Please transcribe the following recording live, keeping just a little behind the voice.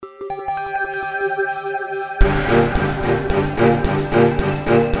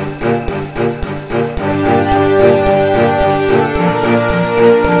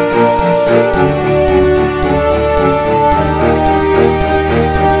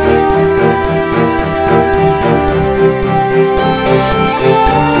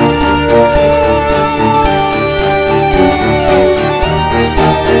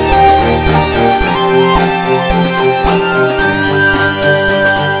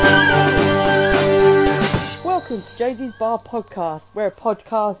Rosie's Bar Podcast. We're a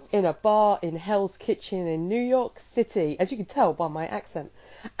podcast in a bar in Hell's Kitchen in New York City, as you can tell by my accent.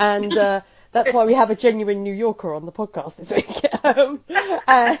 And that's why we have a genuine New Yorker on the podcast this week.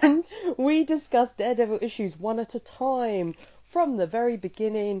 And we discuss Daredevil issues one at a time, from the very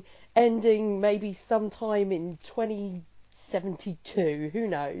beginning, ending maybe sometime in 2072. Who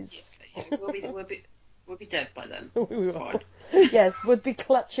knows? Yeah, we'll be dead by then. It's fine. Yes, we'd be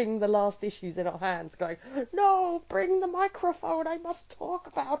clutching the last issues in our hands, going, "No, bring the microphone. I must talk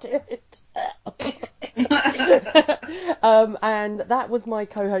about it." And that was my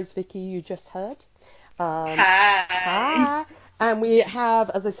co-host Vicky. You just heard. Hi. And we have,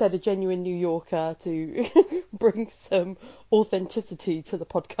 as I said, a genuine New Yorker to bring some authenticity to the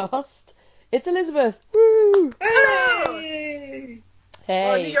podcast. It's Elizabeth. Woo! Hey. Hey.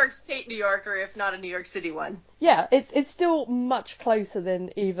 Well, a New York State New Yorker, if not a New York City one. Yeah, it's still much closer than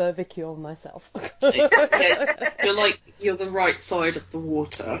either Vicky or myself. Yeah, you're the right side of the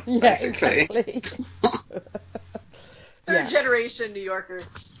water, basically. Exactly. Third generation New Yorker.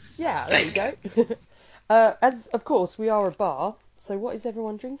 Yeah, there you go. As of course we are a bar, so what is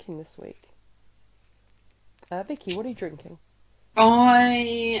everyone drinking this week? Vicky, what are you drinking?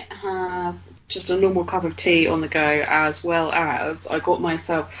 I have just a normal cup of tea on the go, as well as I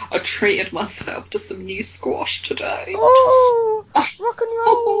treated myself to some new squash today. Oh, rock and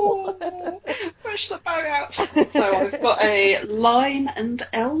roll! Push the boat out. So I've got a lime and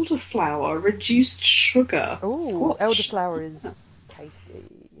elderflower reduced sugar Oh, squash. elderflower is tasty.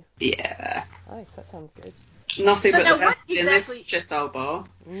 Yeah. Nice, that sounds good. Nothing but now the what best in exactly- this shithole bar.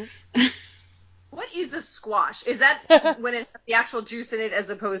 What is a squash? Is that when it has the actual juice in it as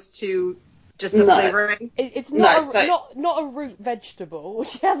opposed to just the No. flavoring? It's not No, not a root vegetable.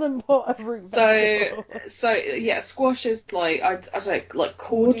 She hasn't bought a root vegetable. So yeah, squash is like I don't know, like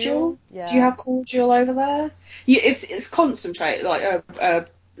cordial. Yeah. Do you have cordial over there? Yeah, it's concentrate, like a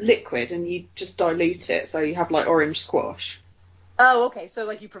liquid, and you just dilute it, so you have like orange squash. Oh, okay. So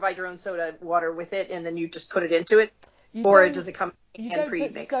like you provide your own soda water with it, and then you just put it into it, does it come You and don't put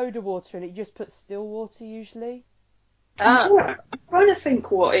pre-mixed? soda water in it. You just put still water usually. I'm trying to think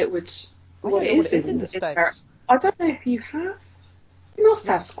what it is in the States. I don't know if you have. You must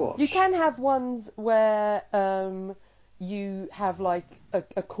have squash. You can have ones where you have like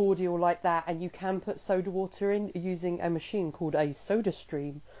a cordial like that, and you can put soda water in using a machine called a Soda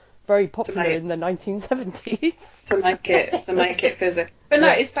Stream, very popular in the 1970s. to make it fizzy. But no,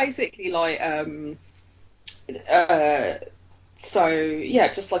 it's basically like so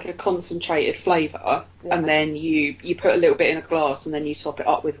yeah, just like a concentrated flavour, and then you put a little bit in a glass, and then you top it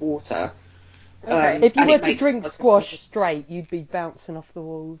up with water. Okay. If you were to drink squash straight, you'd be bouncing off the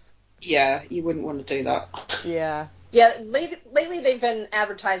walls. Yeah, you wouldn't want to do that. Yeah. Yeah, lately they've been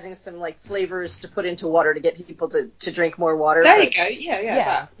advertising some like flavors to put into water to get people to drink more water. There you go.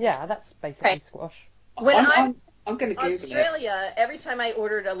 Yeah. Yeah, that's basically squash. When I'm going to Google Australia, every time I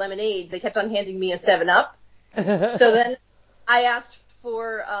ordered a lemonade, they kept on handing me a 7-Up. So then I asked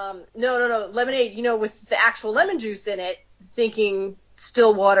for no lemonade, with the actual lemon juice in it, thinking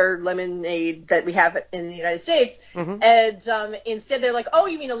still water lemonade that we have in the United States. Mm-hmm. And instead they're like, "Oh,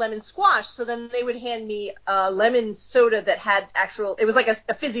 you mean a lemon squash?" So then they would hand me a lemon soda that had it was like a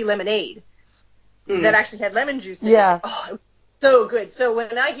fizzy lemonade that actually had lemon juice in it. Oh, it was so good. So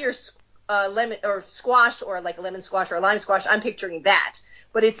when I hear lemon or squash, or like a lemon squash or a lime squash, I'm picturing that.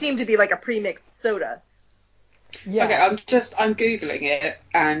 But it seemed to be like a pre-mixed soda. Yeah. Okay, I'm Googling it,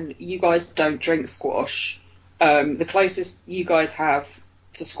 and you guys don't drink squash. The closest you guys have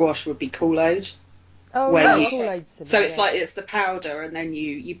to squash would be Kool-Aid. Oh, Kool-Aid. So it's like it's the powder, and then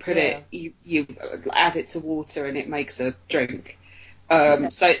you put it, you add it to water, and it makes a drink.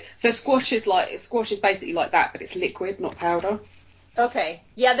 So squash is basically like that, but it's liquid, not powder. Okay.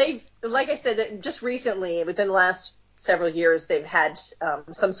 Yeah, they've, like I said, that just recently, within the last several years, they've had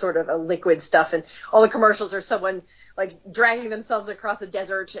some sort of a liquid stuff, and all the commercials are someone like dragging themselves across a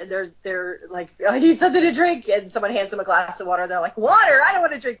desert, and they're like, "I need something to drink," and someone hands them a glass of water, and they're like, "Water? I don't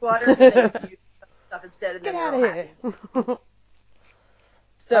want to drink water." And they use stuff instead, and Get then out of here.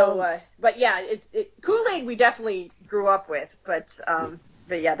 So, but yeah, Kool-Aid we definitely grew up with, but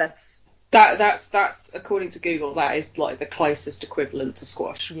yeah, that's according to Google, that is like the closest equivalent to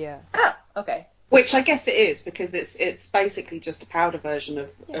squash. Yeah. Oh, okay. Which I guess it is, because it's basically just a powder version of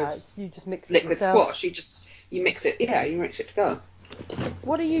you just mix it liquid yourself. squash. You mix it together.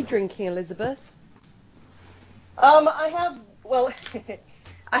 What are you drinking, Elizabeth? I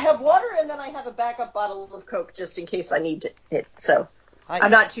have water, and then I have a backup bottle of Coke just in case I need it. So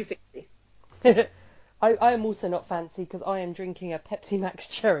I'm not too fancy. I am also not fancy, because I am drinking a Pepsi Max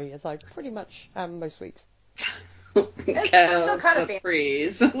Cherry, as I pretty much am most weeks. Quelle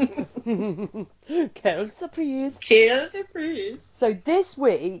surprise. Quelle surprise. Quelle surprise. So this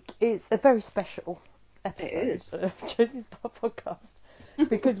week is a very special episode of Josie's podcast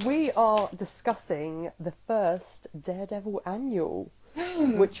because we are discussing the first Daredevil annual,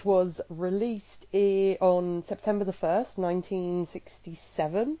 which was released on September the 1st,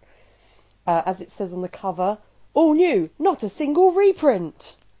 1967. As it says on the cover, all new, not a single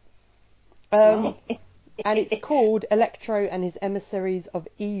reprint. And it's called Electro and His Emissaries of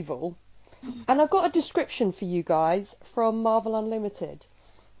Evil. And I've got a description for you guys from Marvel Unlimited.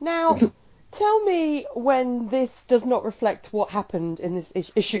 Now, tell me when this does not reflect what happened in this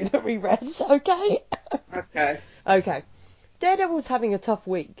issue that we read, okay? Okay. Daredevil's having a tough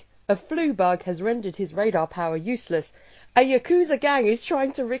week. A flu bug has rendered his radar power useless. A Yakuza gang is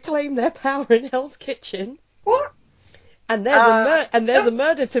trying to reclaim their power in Hell's Kitchen. What? And there's a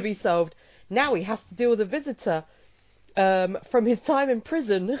murder to be solved. Now he has to deal with a visitor from his time in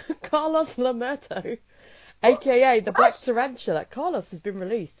prison, Carlos Lamerto, a.k.a. the Black Tarantula. Carlos has been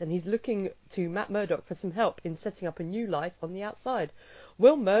released and he's looking to Matt Murdock for some help in setting up a new life on the outside.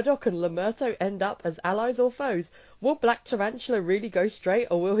 Will Murdock and Lamerto end up as allies or foes? Will Black Tarantula really go straight,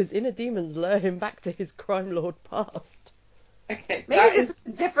 or will his inner demons lure him back to his crime lord past? Okay, maybe this is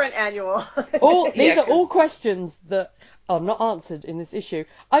a different annual. These are all questions that are not answered in this issue.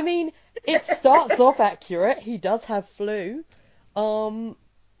 I mean, it starts off accurate. He does have flu. No,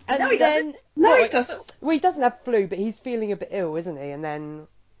 he doesn't. No, he doesn't. Well, he doesn't have flu, but he's feeling a bit ill, isn't he? And then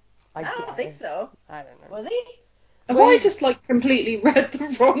I don't think so. I don't know. Was he? Have I just completely read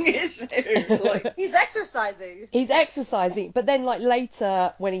the wrong issue? He's exercising. He's exercising, but then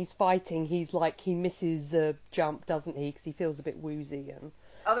later when he's fighting, he's he misses a jump, doesn't he? Because he feels a bit woozy and.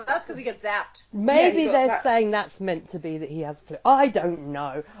 Oh, that's because he gets zapped. Maybe they're saying that's meant to be that he has flu. I don't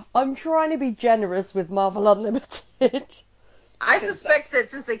know. I'm trying to be generous with Marvel Unlimited. I suspect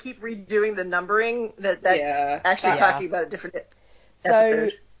that since they keep redoing the numbering, that's actually talking about a different episode.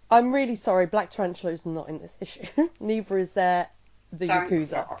 So, I'm really sorry, Black Tarantula is not in this issue. Neither is the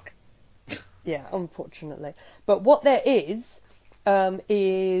Yakuza. Yeah, unfortunately. But what there is Stan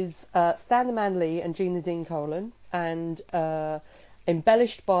the Man Lee and Gene the Dean Colan, and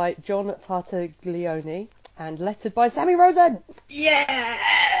embellished by John Tartaglione and lettered by Sammy Rosen. Yeah,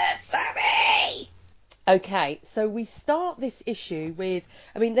 Sammy! Okay, so we start this issue with,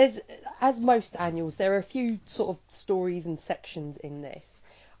 there's, as most annuals, there are a few sort of stories and sections in this.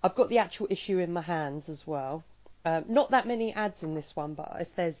 I've got the actual issue in my hands as well. Not that many ads in this one, but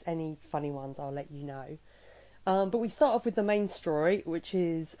if there's any funny ones, I'll let you know. But we start off with the main story, which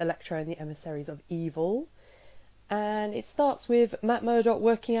is Electro and the Emissaries of Evil. And it starts with Matt Murdock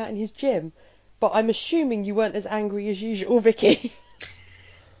working out in his gym. But I'm assuming you weren't as angry as usual, Vicky.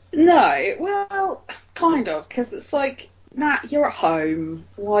 No, well, kind of, because it's Matt, you're at home.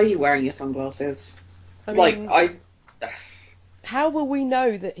 Why are you wearing your sunglasses? How will we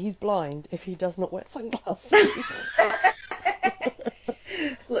know that he's blind if he does not wear sunglasses?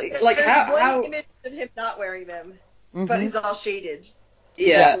 How image of him not wearing them, but he's all shaded.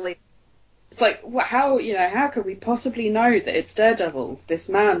 Yeah. It's how could we possibly know that it's Daredevil, this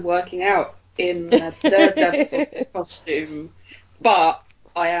man working out in a Daredevil costume? But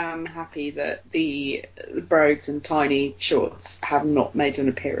I am happy that the brogues and tiny shorts have not made an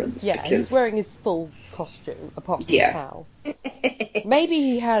appearance. Yeah, he's wearing his full costume, apart from the cowl. Maybe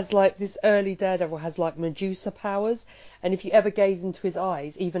he has, this early Daredevil has, Medusa powers, and if you ever gaze into his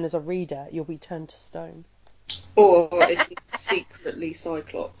eyes, even as a reader, you'll be turned to stone. Or is he secretly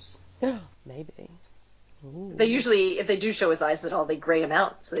Cyclops? Maybe. Ooh. They usually, if they do show his eyes at all, they grey him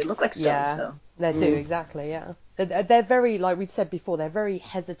out, so they look like stone. Yeah, so. They do, exactly, yeah. They're very, like we've said before, they're very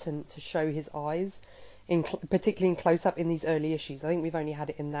hesitant to show his eyes, particularly in close-up in these early issues. I think we've only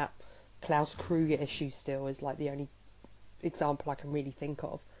had it in that Klaus Kruger issue still, is the only example I can really think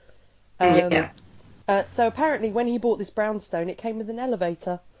of. So apparently when he bought this brownstone, it came with an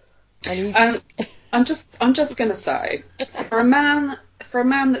elevator. And I'm just gonna say, for a man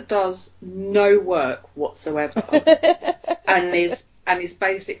that does no work whatsoever and is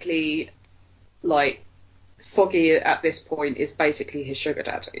basically Foggy at this point is basically his sugar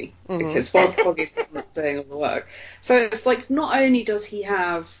daddy, because Foggy's not doing all the work. So it's not only does he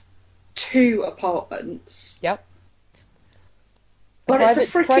have 2 apartments, but it's a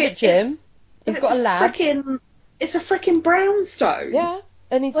private gym. He's got a lab. It's a freaking brownstone. Yeah,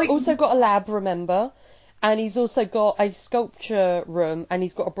 and he's also got a lab, remember? And he's also got a sculpture room, and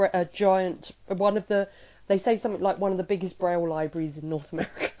he's got a giant, they say something like one of the biggest Braille libraries in North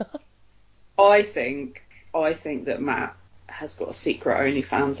America. I think that Matt has got a secret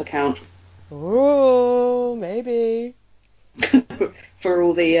OnlyFans account. Oh, maybe. for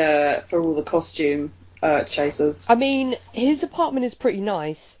all the costume chasers. I mean, his apartment is pretty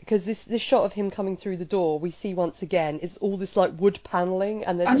nice because this shot of him coming through the door we see once again is all this like wood paneling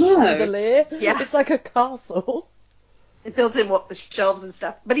and there's a chandelier. Yeah. It's like a castle. It builds in shelves and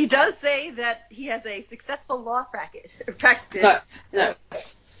stuff. But he does say that he has a successful law practice. No.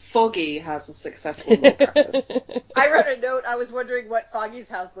 Foggy has a successful law practice. I wrote a note. I was wondering what Foggy's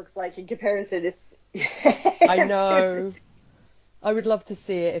house looks like in comparison. I know. I would love to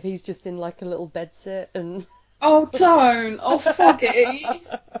see it if he's just in like a little bedsit and. Oh, don't! Oh, Foggy!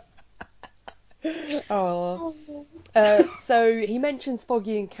 Oh. So he mentions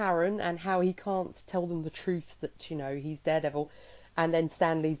Foggy and Karen and how he can't tell them the truth that, you know, he's Daredevil. And then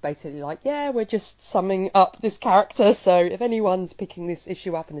Stanley's basically like, yeah, we're just summing up this character. So if anyone's picking this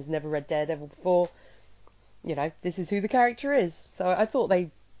issue up and has never read Daredevil before, you know, this is who the character is. So I thought they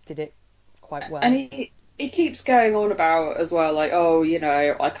did it quite well. And he keeps going on about as well, like, oh, you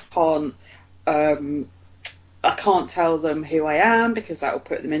know, I can't tell them who I am because that will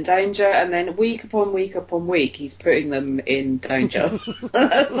put them in danger. And then week upon week upon week, he's putting them in danger. So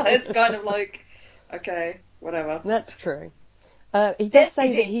it's kind of like, okay, whatever. That's true. He does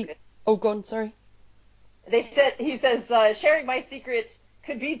say that he... Oh, go on, sorry. He says, sharing my secret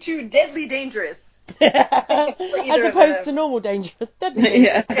could be too deadly dangerous. As opposed to normal dangerous. Deadly dangerous.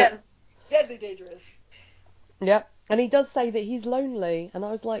 Yeah. Yes, deadly dangerous. Yep. And he does say that he's lonely. And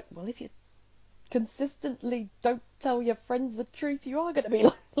I was like, well, if you consistently don't tell your friends the truth, you are going to be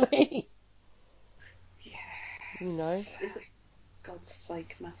lonely. Yes. You know. God's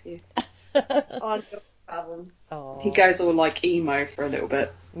sake, Matthew. Oh, no problem. Aww. He goes all like emo for a little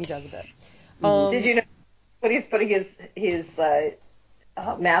bit. He does a bit. Did you know when he's putting his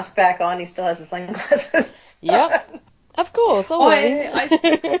mask back on, he still has his sunglasses? Yep. Of course, always.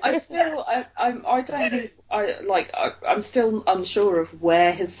 I'm still unsure of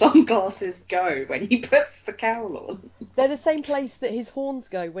where his sunglasses go when he puts the cowl on. They're the same place that his horns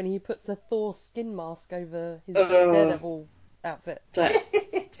go when he puts the Thor skin mask over his Daredevil outfit. Don't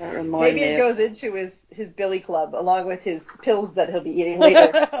remind Maybe me. it goes into his Billy Club along with his pills that he'll be eating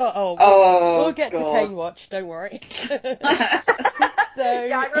later. We'll get God. to Kane Watch, don't worry. Yeah,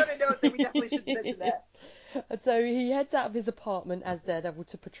 I wrote a note that we definitely should mention that. So he heads out of his apartment as Daredevil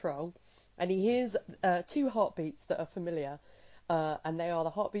to patrol, and he hears two heartbeats that are familiar, and they are the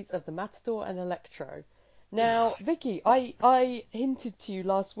heartbeats of the Matador and Electro. Now, Vicky, I hinted to you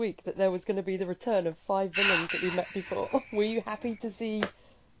last week that there was going to be the return of 5 villains that we met before. Were you happy to see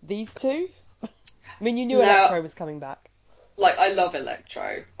these two? I mean, you knew Electro was coming back. Like, I love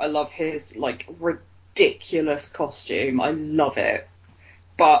Electro. I love his, like, ridiculous costume. I love it.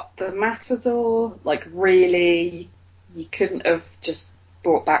 But the Matador, like, really, you couldn't have just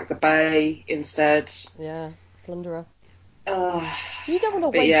brought back the Bay instead. Yeah, Plunderer. You don't want to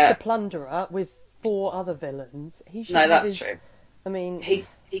waste the Plunderer with 4 other villains. He should that's true. I mean...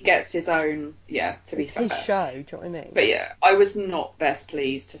 He gets his own, to be fair. It's his show, do you know what I mean? But yeah, I was not best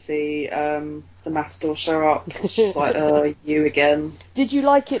pleased to see the Matador show up. It's just like, you again. Did you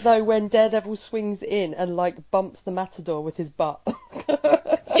like it though when Daredevil swings in and like bumps the Matador with his butt?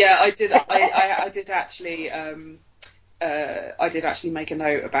 Yeah, I did. I did actually. I did actually make a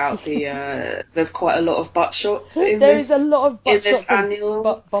note about the. There's quite a lot of butt shots in there this. There is a lot of butt shots annual,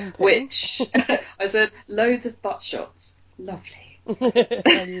 butt bumping. Which I said loads of butt shots. Lovely. I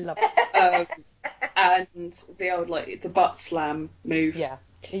love it. And the old the butt slam move. Yeah.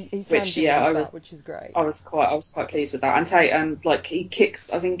 He slams butt, which is great. I was quite pleased with that. And like he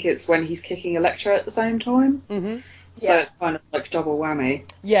kicks. I think it's when he's kicking Electro at the same time. Mm-hmm. So it's kind of like double whammy.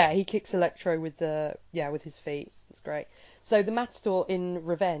 Yeah, he kicks Electro with his feet. It's great. So the Matador in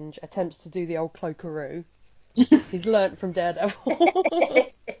Revenge attempts to do the old cloakaroo. He's learnt from Daredevil.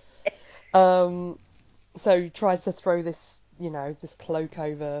 So he tries to throw this cloak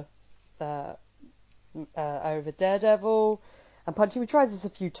over Daredevil and punch him. He tries this a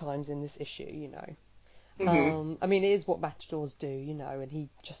few times in this issue, Mm-hmm. I mean, it is what Matadors do, and he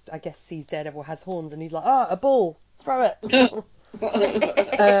just, I guess, sees Daredevil has horns and he's like, a ball, throw it.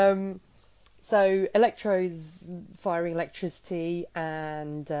 So Electro's firing electricity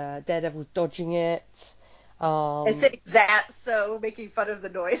and Daredevil's dodging it. And saying zap, so making fun of the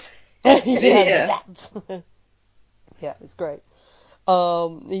noise. Yeah, it's great.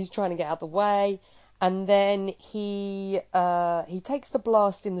 He's trying to get out of the way, and then he takes the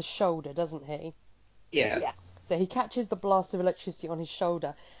blast in the shoulder, doesn't he? Yeah. So he catches the blast of electricity on his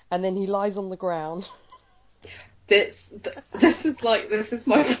shoulder, and then he lies on the ground. This is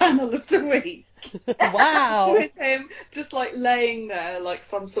my panel of the week. Wow. With him just like laying there like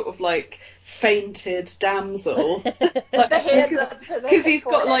some sort of like fainted damsel. The hand up to the Because he's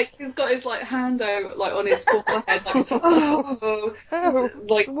got his like hand out like on his forehead,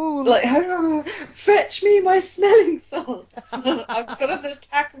 like oh, fetch me my smelling salts. I've got an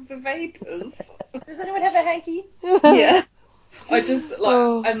attack of the vapors. Does anyone have a hanky? Yeah. I just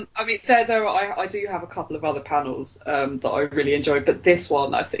and I mean I do have a couple of other panels that I really enjoyed, but this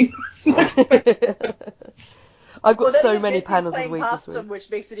one I think was my favorite. I've got so many panels of week this week, which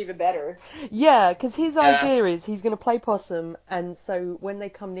makes it even better. Yeah, because his idea is he's going to play possum, and so when they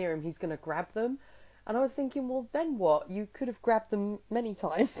come near him, he's going to grab them. And I was thinking, well, then what? You could have grabbed them many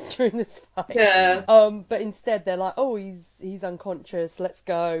times during this fight. Yeah. But instead they're like, oh, he's unconscious. Let's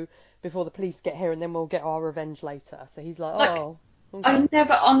go before the police get here, and then we'll get our revenge later. So he's like, oh. Okay. I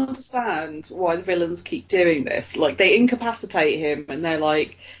never understand why the villains keep doing this. Like, they incapacitate him, and they're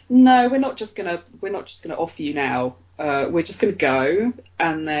like, no, we're not just gonna off you now. We're just gonna go,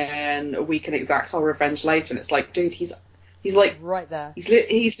 and then we can exact our revenge later. And it's like, dude, he's like right there.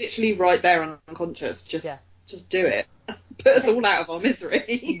 He's literally right there, unconscious. Just do it. Put us all out of our misery.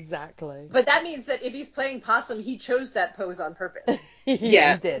 Exactly. But that means that if he's playing possum, he chose that pose on purpose.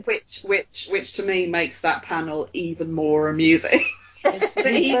 Yeah, he did. Which to me makes that panel even more amusing. It's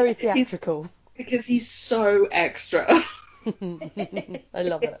very theatrical. Because he's so extra. I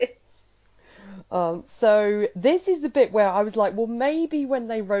love it. So this is the bit where I was like, well, maybe when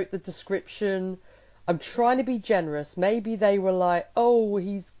they wrote the description, I'm trying to be generous. Maybe they were like, oh,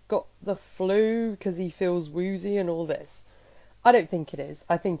 he's got the flu because he feels woozy and all this. I don't think it is.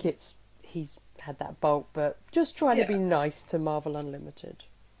 I think he's had that bolt, but just trying to be nice to Marvel Unlimited.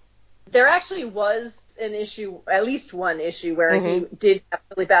 There actually was an issue, at least one issue, where he did have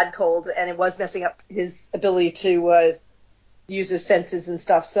a really bad cold, and it was messing up his ability to use his senses and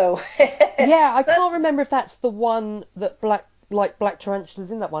stuff. So yeah, I can't remember if that's the one that Black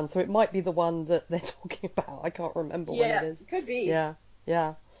Tarantula's in that one. So it might be the one that they're talking about. I can't remember when it is. Yeah, could be.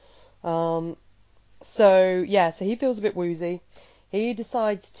 Yeah. So he feels a bit woozy. He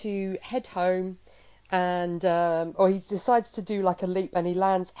decides to head home, and or he decides to do like a leap, and he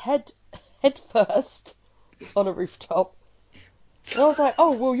lands head first on a rooftop. And I was like,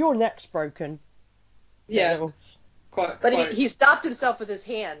 oh, well, your neck's broken. Yeah. But he stopped himself with his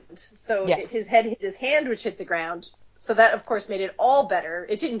hand, so his head hit his hand, which hit the ground. So that, of course, made it all better.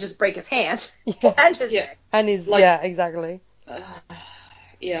 It didn't just break his hand and his neck. And his exactly.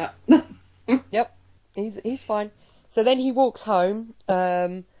 Yeah. Yep. He's fine. So then he walks home,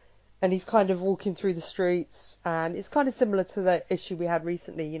 and he's kind of walking through the streets, and it's kind of similar to the issue we had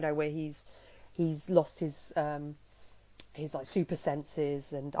recently, you know, where he's lost his like super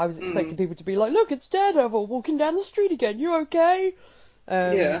senses, and I was expecting people to be like, look, it's Daredevil walking down the street again. You okay?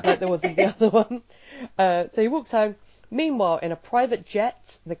 Like there wasn't the other one. So he walks home. Meanwhile, in a private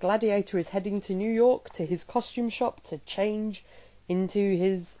jet, the Gladiator is heading to New York to his costume shop to change into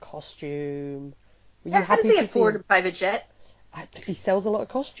his costume. Were you happy how does he to afford see a private jet? He sells a lot of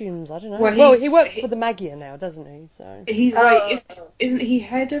costumes. I don't know. Well, he works for the Magia now, doesn't he? So he's isn't he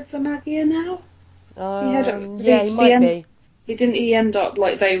head of the Magia now? He might be. He end up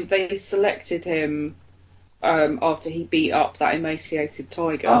like they selected him after he beat up that emaciated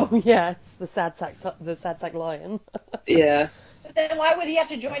tiger. Oh yeah, it's the sad sack lion. Yeah. But then why would he have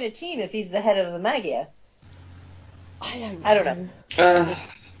to join a team if he's the head of the Magia? I don't know.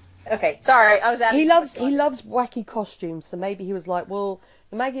 Okay, sorry, I was He loves wacky costumes, so maybe he was like, well,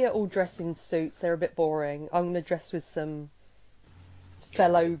 the Magia all dress in suits, they're a bit boring. I'm gonna dress with some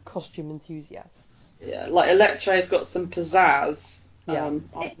fellow costume enthusiasts. Yeah, like Electro's got some pizzazz. Yeah. I'm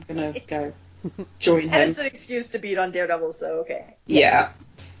gonna go join him. And it's an excuse to beat on Daredevil, so okay. Yeah.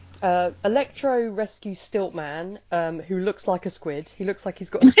 Electro rescues Stiltman, who looks like a squid. He looks like he's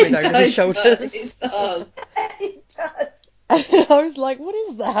got a squid over his shoulders. He does. He does. I was like, what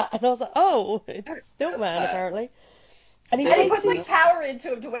is that? And I was like, oh, it's Stiltman, apparently. And he puts like power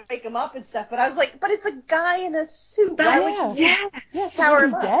into him to wake him up and stuff, but I was like, but it's a guy in a suit. Why would you power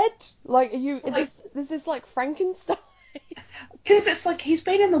him up? Dead? Like, is this like Frankenstein? Because it's like he's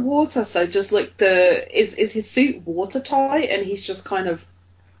been in the water, so just like is his suit watertight, and he's just kind of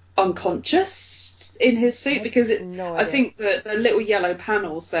unconscious in his suit, because I think that the little yellow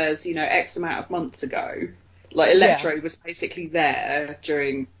panel says, you know, X amount of months ago, like Electro was basically there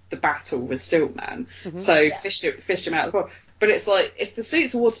during the battle with Stiltman, so fished him out of the water. But it's like, if the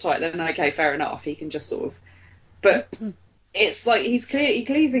suit's watertight, then okay, fair enough, he can just sort of. But it's like he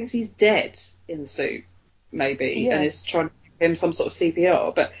clearly thinks he's dead in the suit, maybe, and is trying to give him some sort of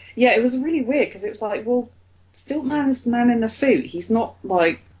CPR. But yeah, it was really weird, because it was like, well, Stiltman is the man in the suit. He's not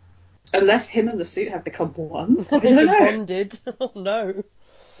like, unless him and the suit have become one. I don't know. Bonded. Oh no.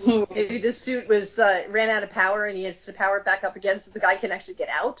 Maybe the suit was ran out of power and he has to power it back up again so the guy can actually get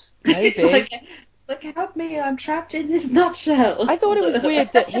out. Maybe. Like, help me, I'm trapped in this nutshell. I thought it was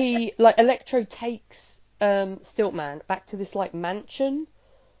weird that he, like, Electro takes Stiltman back to this, like, mansion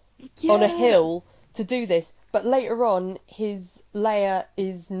on a hill to do this, but later on his lair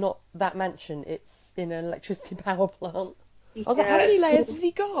is not that mansion, it's in an electricity power plant. I was like, how many layers has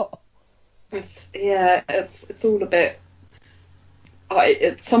he got? It's all a bit.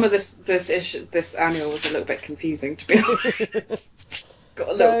 Some of this annual was a little bit confusing, to be honest. Got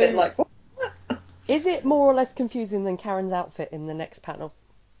a little bit like, what? Is it more or less confusing than Karen's outfit in the next panel?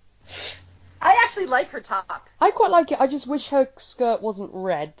 I actually like her top. I quite like it. I just wish her skirt wasn't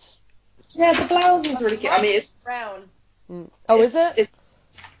red. Yeah, the blouse is really cute. I mean, it's brown. Oh, is it?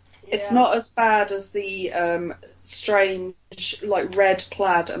 It's not as bad as the strange, like, red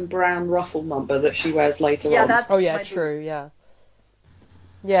plaid and brown ruffle number that she wears later on. That's true. Yeah.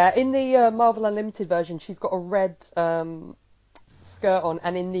 Yeah, in the Marvel Unlimited version, she's got a red skirt on,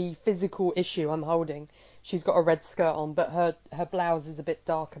 and in the physical issue I'm holding, she's got a red skirt on, but her blouse is a bit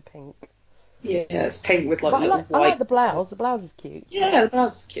darker pink. Yeah, it's pink with like but little white. I like the blouse. The blouse is cute. Yeah, the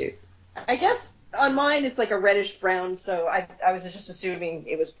blouse is cute. I guess on mine it's like a reddish brown, so I was just assuming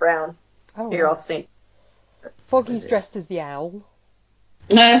it was brown. Oh, here, I'll see. Foggy's dressed as the owl.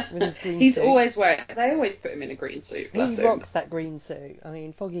 With his green He's suit. always wearing. They always put him in a green suit. He rocks that green suit. I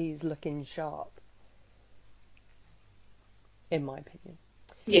mean, Foggy's looking sharp, in my opinion.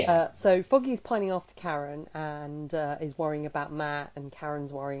 Yeah. So Foggy's pining after Karen and is worrying about Matt, and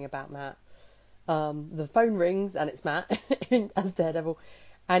Karen's worrying about Matt. The phone rings and it's Matt as Daredevil,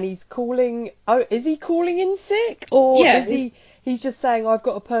 and he's calling. Oh, is he calling in sick, or is he? He's just saying, "I've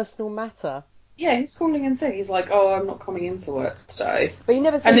got a personal matter." Yeah, he's calling in sick. He's like, "Oh, I'm not coming into work today." But he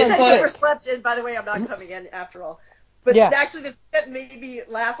never says. And he said he overslept, and by the way, I'm not coming in after all. But actually, the thing that made me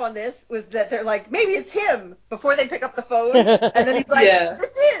laugh on this was that they're like, maybe it's him, before they pick up the phone, and then he's like,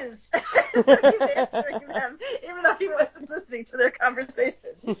 this is. So he's answering them, even though he wasn't listening to their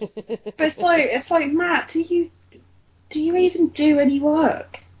conversation. But it's like Matt, do you even do any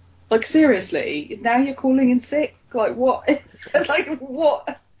work? Like, seriously, now you're calling in sick? Like, what? Like,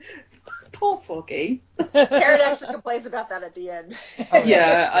 what? Poor Foggy. Karen actually complains about that at the end.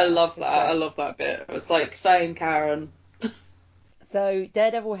 Yeah, I love that. I love that bit. It was like, same Karen. So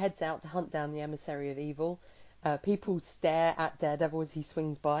Daredevil heads out to hunt down the emissary of evil. People stare at Daredevil as he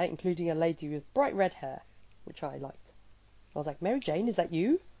swings by, including a lady with bright red hair, which I liked. I was like, Mary Jane, is that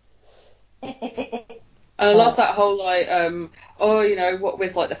you? I love that whole, like, what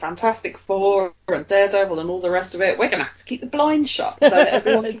with, like, the Fantastic Four and Daredevil and all the rest of it, we're going to have to keep the blinds shut so that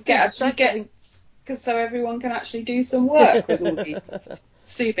everyone so everyone can actually do some work with all these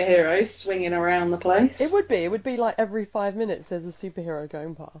superheroes swinging around the place. It would be like every 5 minutes there's a superhero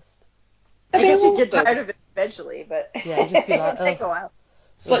going past. I guess you'd get tired of it eventually, but yeah, just be like, it would take a while.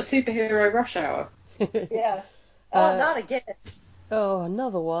 It's like superhero rush hour. Yeah. Oh, not again. Oh,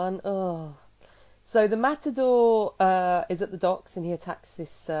 another one. Oh. So the Matador is at the docks and he attacks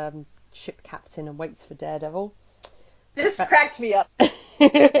this ship captain and waits for Daredevil. This cracked me up.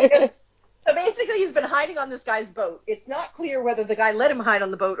 So basically he's been hiding on this guy's boat. It's not clear whether the guy let him hide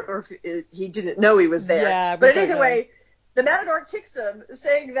on the boat or if he didn't know he was there. Yeah, but either way, the Matador kicks him,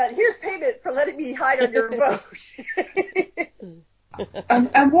 saying that here's payment for letting me hide on your boat.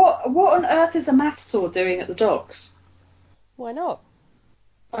 And what on earth is a Matador doing at the docks? Why not?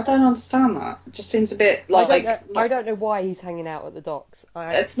 I don't understand that. It just seems a bit like... I don't know why he's hanging out at the docks.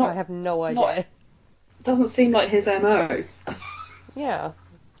 I have no idea. It doesn't seem like his MO. Yeah.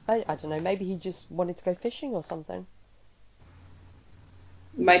 I don't know. Maybe he just wanted to go fishing or something.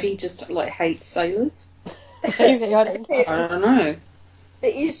 Maybe he just, like, hates sailors? Maybe, I don't know.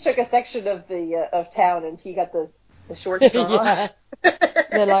 They each took a section of of town and he got the short straw.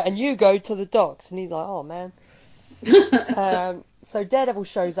 They're like, and you go to the docks. And he's like, oh, man. So Daredevil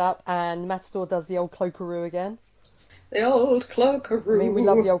shows up and Matador does the old cloakaroo again. The old cloakaroo. I mean, we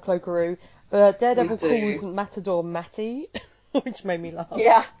love the old cloakaroo. Daredevil calls Matador Matty, which made me laugh.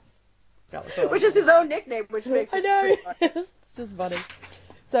 Yeah. Which is his own nickname, which makes it I know. It's just funny.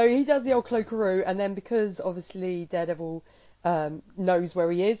 So he does the old cloakaroo, and then because obviously Daredevil knows where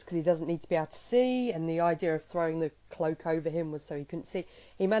he is because he doesn't need to be able to see, and the idea of throwing the cloak over him was so he couldn't see,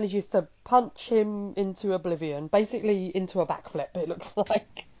 he manages to punch him into oblivion, basically into a backflip, it looks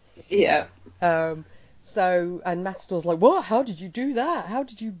like. Yeah. So, and Matador's like, what? How did you do that? How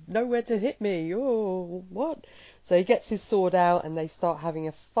did you know where to hit me? Oh, what? So he gets his sword out and they start having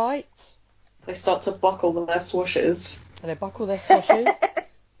a fight. They start to buckle their swashes. And they buckle their swashes.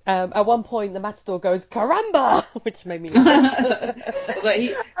 At one point, the Matador goes "Caramba," which made me laugh.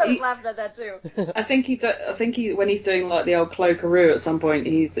 I was laughing at that too. I think he when he's doing like the old cloakaroo at some point,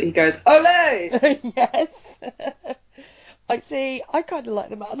 he goes "Ole!" Yes. I see. I kind of like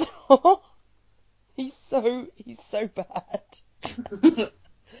the Matador. He's so bad.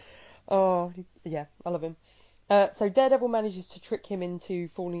 Oh, yeah, I love him. So Daredevil manages to trick him into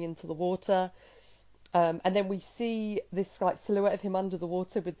falling into the water. And then we see this like silhouette of him under the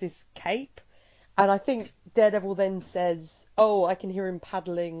water with this cape. And I think Daredevil then says, "Oh, I can hear him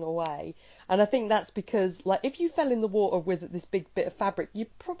paddling away." And I think that's because, like, if you fell in the water with this big bit of fabric,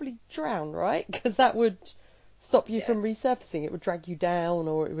 you'd probably drown, right? Because that would stop you from resurfacing. It would drag you down,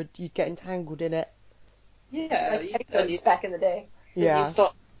 or you'd get entangled in it. Yeah, like back in the day. Yeah. You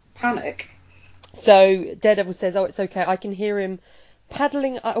start to panic. So Daredevil says, "Oh, it's okay. I can hear him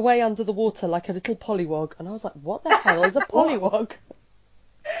paddling away under the water like a little pollywog." And I was like, "What the hell is a pollywog?"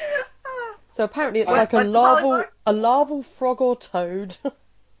 So apparently it's like a larval frog or toad.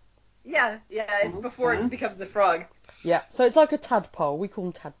 Yeah, it's before it becomes a frog. Yeah, so it's like a tadpole. We call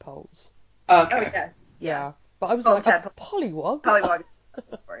them tadpoles. Okay. Oh, yeah. But I was like, a pollywog? Pollywog.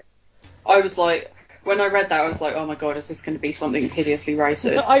 I was like, when I read that, I was like, oh my god, is this going to be something hideously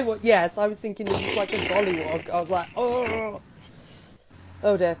racist? Yes, I was thinking this was like a gollywog. I was like, oh.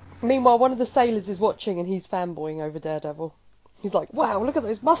 Oh dear. Meanwhile, one of the sailors is watching and he's fanboying over Daredevil. He's like, wow, look at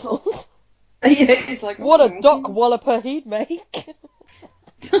those muscles. Yeah, he's like, what a dock walloper he'd make.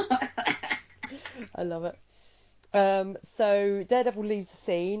 I love it. So Daredevil leaves the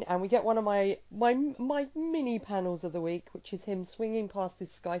scene, and we get one of my mini panels of the week, which is him swinging past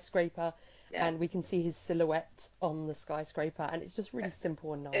this skyscraper, and we can see his silhouette on the skyscraper, and it's just really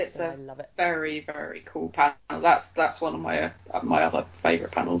simple and nice, and I love it. Very, very cool panel. That's one of my other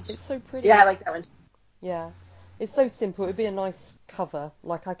favourite panels. It's so pretty. Yeah, I like that one. Yeah. It's so simple. It would be a nice cover.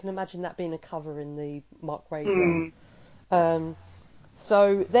 Like, I can imagine that being a cover in the Mark Waid run.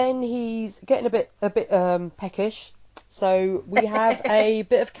 So then he's getting a bit peckish. So we have a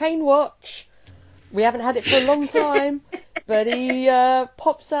bit of Kane watch. We haven't had it for a long time, but he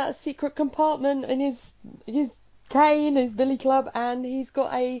pops out a secret compartment in his Kane, his Billy Club, and he's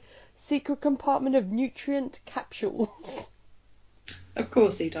got a secret compartment of nutrient capsules. Of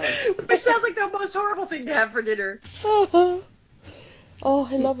course he does. Which sounds like the most horrible thing to have for dinner. Oh,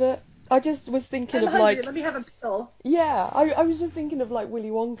 I love it. I just was thinking of hungry, let me have a pill. Yeah, I was just thinking of like Willy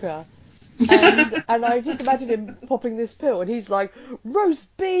Wonka. And I just imagine him popping this pill and he's like,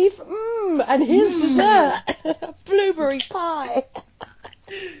 roast beef, and here's dessert, blueberry pie.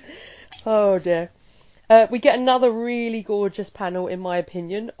 Oh dear. We get another really gorgeous panel, in my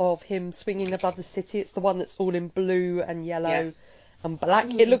opinion, of him swinging above the city. It's the one that's all in blue and yellow and black.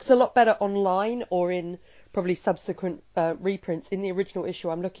 It looks a lot better online or in probably subsequent reprints. In the original issue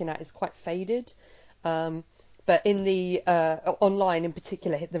I'm looking at, it's quite faded. But in the online in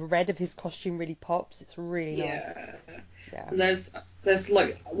particular, the red of his costume really pops. It's really nice. Yeah. And there's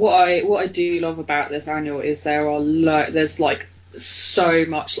like what I do love about this annual is there's like so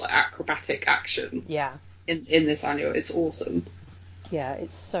much like acrobatic action. Yeah. In this annual, it's awesome. Yeah,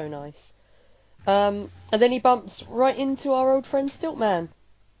 it's so nice. And then he bumps right into our old friend Stiltman.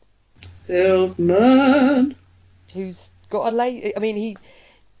 Stiltman. Who's got I mean,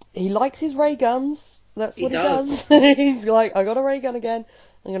 he likes his ray guns. That's what he does. He's like, I got a ray gun again.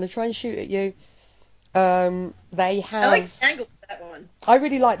 I'm going to try and shoot at you. They have... I like the angle of that one. I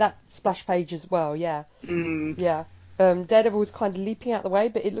really like that splash page as well, yeah. Yeah. Daredevil was kind of leaping out the way,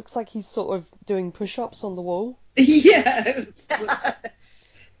 but it looks like he's sort of doing push-ups on the wall. Yeah.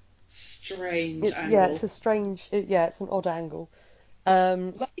 Strange angle. Yeah, it's a strange... it's an odd angle.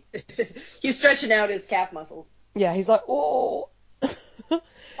 He's stretching out his calf muscles. Yeah, he's like, oh...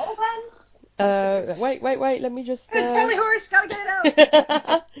 Hold on. Wait, let me just... Charlie horse, gotta get it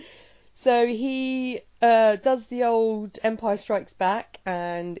out! So he does the old Empire Strikes Back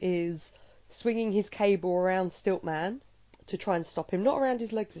and is swinging his cable around Stiltman to try and stop him. Not around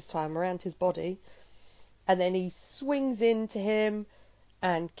his legs this time, around his body. And then he swings into him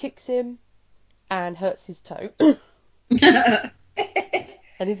and kicks him and hurts his toe.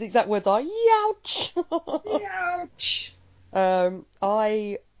 And his exact words are, youch! Youch!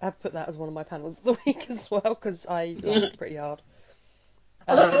 I have put that as one of my panels of the week as well, because I laughed pretty hard.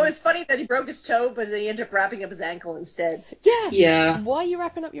 Although it was funny that he broke his toe, but then he ended up wrapping up his ankle instead. Yeah. Why are you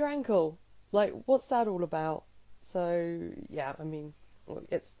wrapping up your ankle? Like, what's that all about? So, yeah, I mean,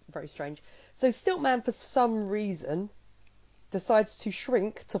 it's very strange. So Stiltman, for some reason, decides to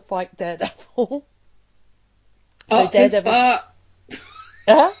shrink to fight Daredevil. His butt.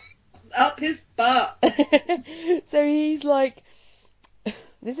 Huh? Up his butt. So he's like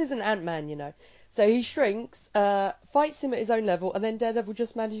This isn't Ant-Man, you know. So he shrinks, fights him at his own level, and then Daredevil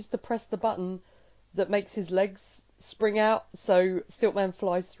just manages to press the button that makes his legs spring out, so Stiltman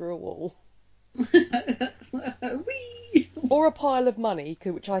flies through a wall. Whee! Or a pile of money,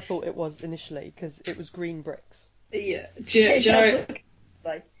 which I thought it was initially, because it was green bricks. Yeah. Do you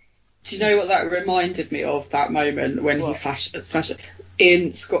know what that reminded me of, that moment when he smashed it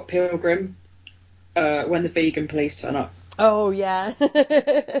in Scott Pilgrim, when the vegan police turn up? Oh, yeah.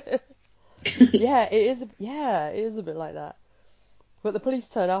 Yeah, it is a bit like that. But the police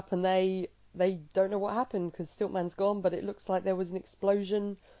turn up and they don't know what happened because Stiltman's gone, but it looks like there was an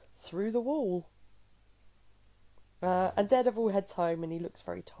explosion through the wall. And Daredevil heads home and he looks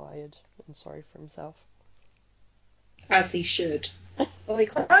very tired and sorry for himself. As he should. Well, he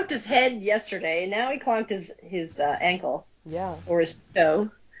clonked his head yesterday, and now he clonked his ankle. Yeah. Or his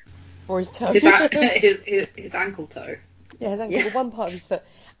toe. Or his toe. His ankle toe. Yeah, his ankle, the one part of his foot.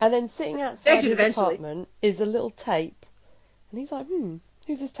 And then sitting outside his Eventually. apartment is a little tape. And he's like,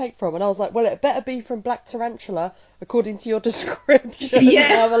 who's this tape from? And I was like, well, it better be from Black Tarantula, according to your description.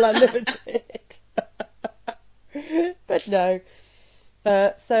 Yeah. Marvel Unlimited. But no.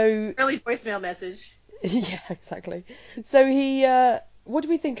 So... Early voicemail message. Yeah, exactly. So he... what do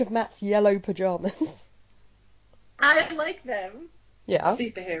we think of Matt's yellow pajamas? I like them. Yeah.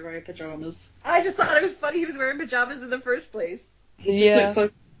 Superhero pajamas. I just thought it was funny he was wearing pajamas in the first place. He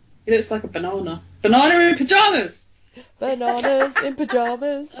looks like a banana. Banana in pajamas! Bananas in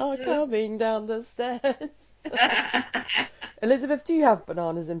pajamas are coming down the stairs. Elizabeth, do you have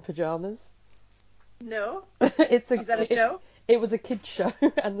bananas in pajamas? No. Is that a show? It was a kid's show,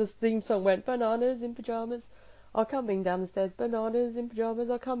 and the theme song went, bananas in pajamas are coming down the stairs. Bananas in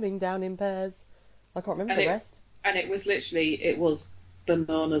pajamas are coming down in pairs. I can't remember the rest. And it was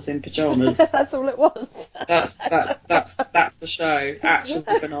bananas in pajamas. That's all it was. That's the show. Actual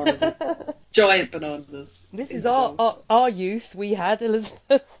bananas. Giant bananas. This is our youth. We had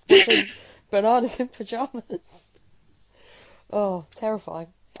Elizabeth with bananas in pajamas. Oh, terrifying.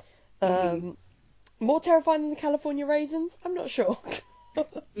 More terrifying than the California raisins? I'm not sure.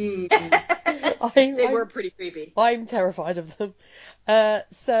 They were pretty creepy. I'm terrified of them.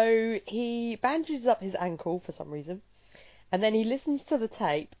 So he bandages up his ankle for some reason. And then he listens to the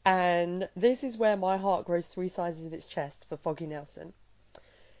tape, and this is where my heart grows 3 sizes in its chest for Foggy Nelson.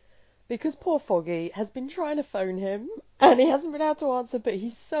 Because poor Foggy has been trying to phone him, and he hasn't been able to answer, but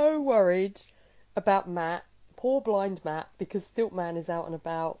he's so worried about Matt, poor blind Matt, because Stiltman is out and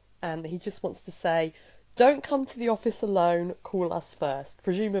about, and he just wants to say, don't come to the office alone, call us first.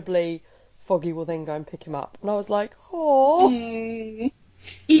 Presumably, Foggy will then go and pick him up. And I was like, oh.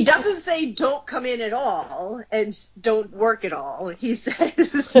 He doesn't say don't come in at all and don't work at all. He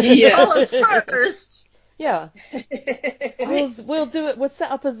says call us first. Yeah. We'll do it. We'll set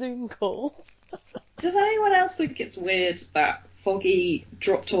up a Zoom call. Does anyone else think it's weird that Foggy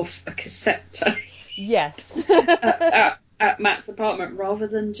dropped off a cassette tape? Yes. at Matt's apartment rather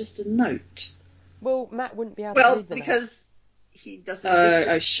than just a note? Well, Matt wouldn't be able to read the because he doesn't.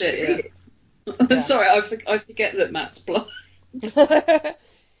 Oh shit! Yeah. Sorry, I forget that Matt's blind. That's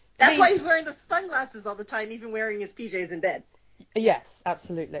why he's wearing the sunglasses all the time, even wearing his PJs in bed. Yes,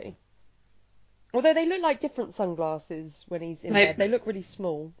 absolutely. Although they look like different sunglasses when he's in bed. They look really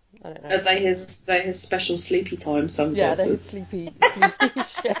small. I don't know. Are they his special sleepy time sunglasses? Yeah, they're his sleepy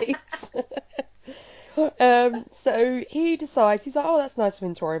shades. So he decides, he's like, oh, that's nice of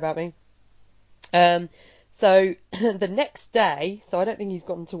him to worry about me. So the next day, so I don't think he's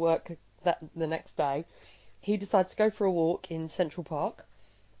gotten to work the next day, he decides to go for a walk in Central Park.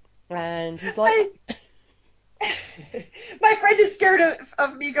 And he's like... My friend is scared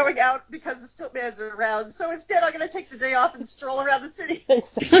of me going out because the Stiltmans are around, so instead I'm going to take the day off and stroll around the city.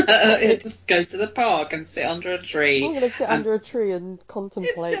 Just go to the park and sit under a tree. I'm going to sit under a tree and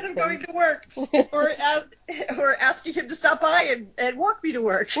contemplate instead of going to work or asking him to stop by and walk me to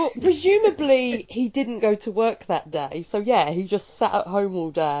work. Well, presumably he didn't go to work that day, so yeah, he just sat at home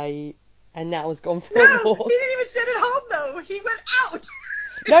all day and now has gone for a walk. He didn't even sit at home though. He went out.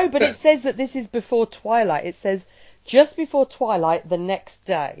 No, but it says that this is before twilight. It says just before twilight the next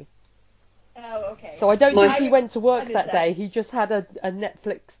day. Oh, okay. So I don't think he went to work that day. He just had a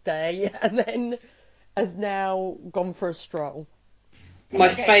Netflix day and then has now gone for a stroll. My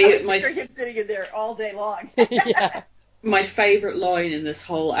favourite. I was him sitting in there all day long. Yeah. My favourite line in this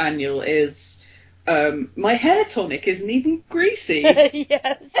whole annual is, "My hair tonic isn't even greasy."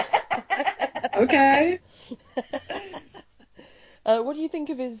 Yes. Okay. What do you think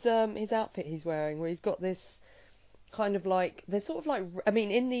of his outfit he's wearing? Where he's got this kind of like, they're sort of like, I mean,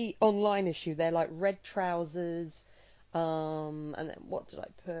 in the online issue they're like red trousers And then what did I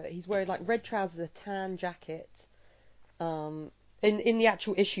put? He's wearing like red trousers, a tan jacket. In the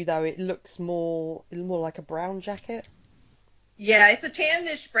actual issue though, it looks more like a brown jacket. Yeah, it's a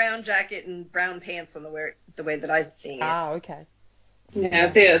tannish brown jacket and brown pants on the way that I'm seeing it. Ah, okay. Yeah,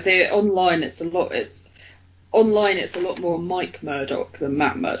 the online it's a lot more Mike Murdoch than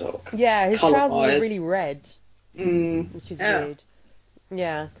Matt Murdoch. Yeah, his trousers are really red, which is weird.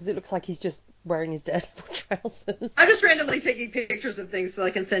 Yeah, because it looks like he's just wearing his Daredevil trousers. I'm just randomly taking pictures of things so I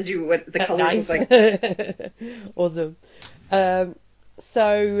can send you what the colors look like. Awesome.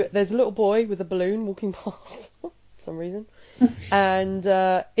 So there's a little boy with a balloon walking past for some reason. And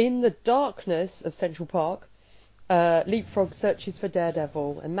in the darkness of Central Park, Leapfrog searches for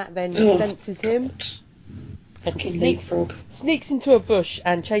Daredevil, and Matt then senses him and sneaks into a bush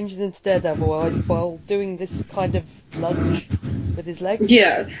and changes into Daredevil while doing this kind of lunge with his legs.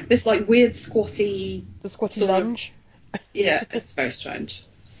 Yeah, this like weird squatty lunge. Yeah, it's very strange.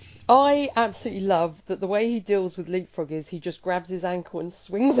 I absolutely love that the way he deals with Leapfrog is he just grabs his ankle and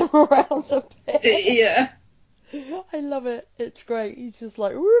swings him around a bit. Yeah. I love it. It's great. He's just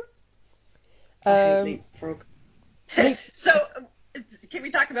like, whoop. I hate Leapfrog. So, can we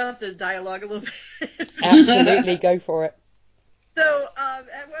talk about the dialogue a little bit? Absolutely, go for it. So,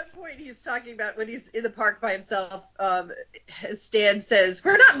 at one point he's talking about when he's in the park by himself, Stan says,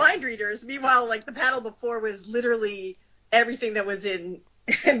 "We're not mind readers." Meanwhile, like, the panel before was literally everything that was in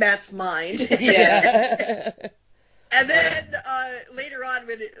Matt's mind. Yeah. And then later on,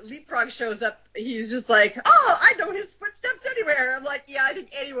 when Leapfrog shows up, he's just like, "Oh, I know his footsteps anywhere." I'm like, yeah, I think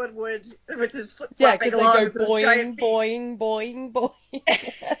anyone would with his flip flopping along with those giant feet. Boing, boing, boing.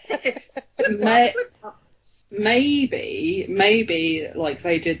 Maybe like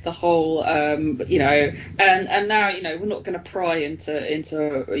they did the whole, and now, we're not going to pry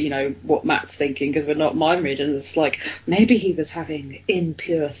into what Matt's thinking because we're not mind readers. It's like maybe he was having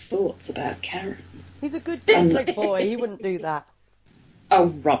impure thoughts about Karen. He's a good Catholic boy. He wouldn't do that. Oh,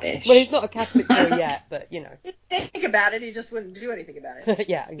 rubbish. Well, he's not a Catholic boy yet, but think about it. He just wouldn't do anything about it.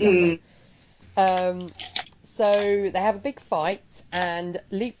 Yeah, exactly. So they have a big fight, and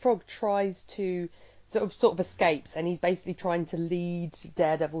Leapfrog tries to sort of escapes, and he's basically trying to lead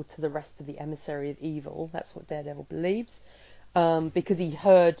Daredevil to the rest of the emissary of evil. That's what Daredevil believes, because he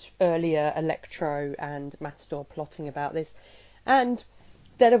heard earlier Electro and Matador plotting about this, and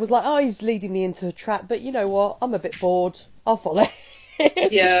Daredevil's like, "Oh, he's leading me into a trap, but you know what? I'm a bit bored. I'll follow him."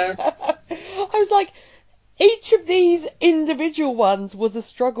 Yeah. I was like, each of these individual ones was a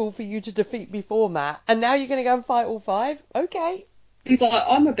struggle for you to defeat before, Matt, and now you're going to go and fight all five? Okay. He's like,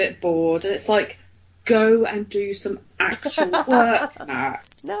 "I'm a bit bored," and it's like, go and do some actual work, Matt.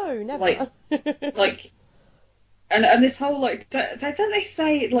 No, never. And this whole, like, don't they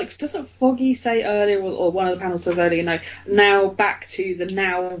say, like, doesn't Foggy say earlier, or one of the panels says earlier, now back to the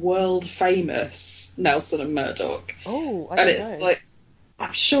now world famous Nelson and Murdoch. Oh, I don't know. And it's like,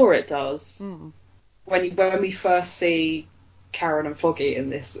 I'm sure it does. When we first see Karen and Foggy in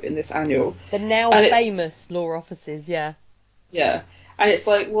this annual. The now famous law officers, yeah. Yeah. And it's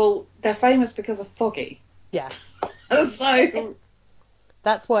like, well, they're famous because of Foggy. Yeah. So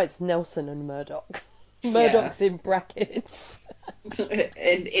that's why it's Nelson and Murdoch. Murdoch's in brackets.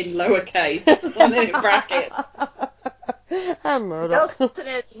 in lowercase, and in brackets. And Murdoch.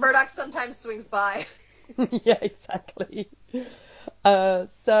 Murdoch sometimes swings by. Yeah, exactly.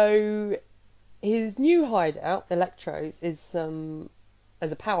 So his new hideout, Electro's, is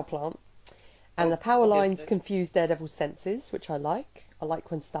as a power plant. And the power lines confuse Daredevil's senses, which I like. I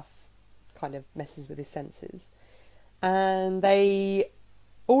like when stuff kind of messes with his senses. And they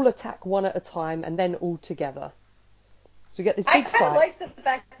all attack one at a time and then all together. So we get this big fight. I kind of like the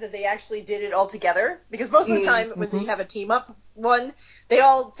fact that they actually did it all together, because most of the time when they have a team up one, they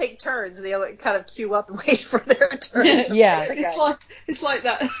all take turns and they all kind of queue up and wait for their turn. Yeah, it's like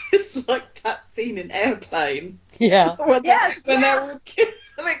that. It's like that scene in Airplane. Yeah. When they're all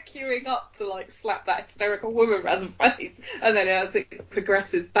queuing up to like slap that hysterical woman around the face, and then as it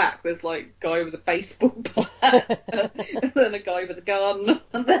progresses back, there's like a guy with a baseball bat, and then a guy with a gun,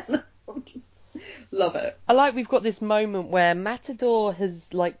 and then. Love it. I like we've got this moment where Matador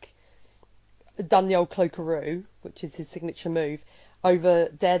has like done the old cloakaroo, which is his signature move, over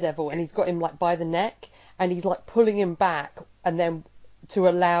Daredevil, and he's got him like by the neck, and he's like pulling him back, and then to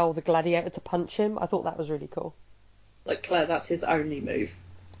allow the gladiator to punch him. I thought that was really cool. Like, Claire, that's his only move.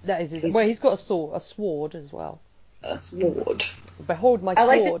 That is his. Well, he's got a sword as well. A sword. Behold my sword. I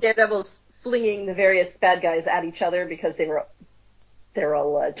like sword. that Daredevil's flinging the various bad guys at each other because they're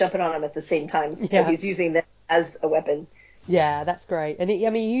all jumping on him at the same time, so he's using them as a weapon. Yeah, that's great. And he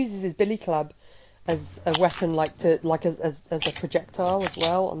uses his billy club as a weapon, like as a projectile as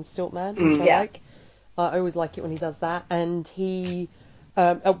well on Stiltman, which I like. I always like it when he does that. And he,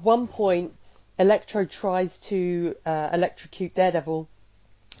 at one point, Electro tries to electrocute Daredevil.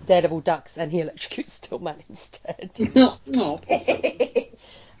 Daredevil ducks, and he electrocutes Stiltman instead.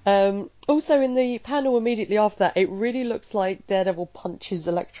 Also, in the panel immediately after that, it really looks like Daredevil punches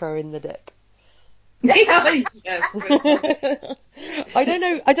Electro in the dick. I don't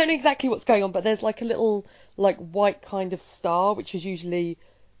know exactly what's going on, but there's like a little like white kind of star, which is usually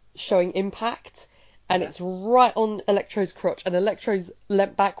showing impact, and it's right on Electro's crotch, and Electro's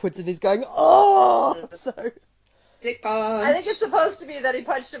leant backwards and is going, oh! So dick punch. I think it's supposed to be that he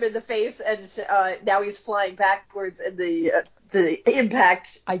punched him in the face, and now he's flying backwards, and the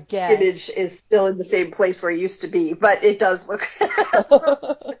impact image is still in the same place where he used to be, but it does look.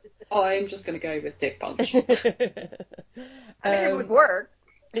 I'm just going to go with dick punch. I think it would work.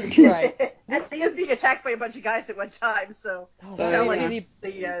 It's great. He is being attacked by a bunch of guys at one time, so really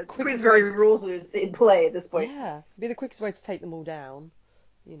the Queensberry rules are in play at this point. Yeah, it'd be the quickest way to take them all down,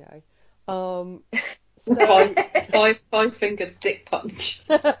 you know. So five-fingered dick punch.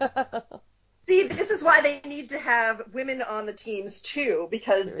 See, this is why they need to have women on the teams too,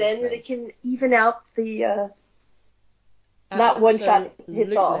 because then they can even out the not one shot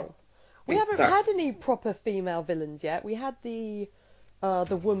hits all. We haven't had any proper female villains yet. We had the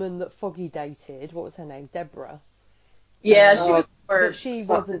woman that Foggy dated. What was her name? Deborah. Yeah, she was. But she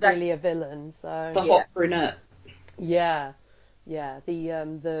wasn't really a villain. So the hot brunette. Yeah.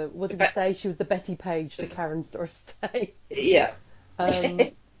 The what did we say? She was the Betty Page to Karen's Doris Day. Yeah. I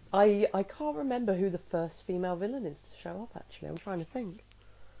can't remember who the first female villain is to show up. Actually, I'm trying to think.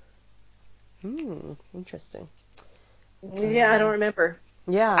 Interesting. Yeah, I don't remember.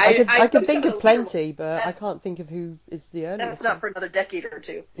 Yeah, I can think of plenty, but I can't think of who is the earliest. That's not for another decade or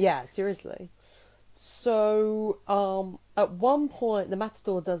two. Yeah, seriously. So, at one point, the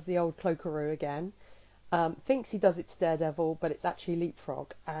Matador does the old cloakaroo again. Thinks he does it to Daredevil, but it's actually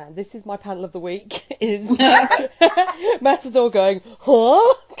Leapfrog. And this is my panel of the week, is Matador going,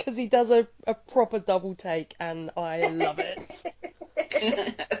 huh? Because he does a proper double take, and I love it.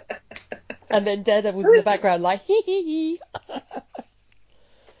 And then Daredevil's in the background like, hee hee hee.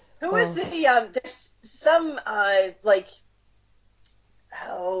 Who is there's some,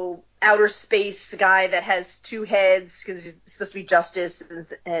 outer space guy that has two heads, because he's supposed to be Justice,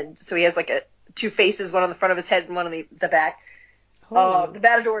 and so he has like two faces, one on the front of his head and one on the back. The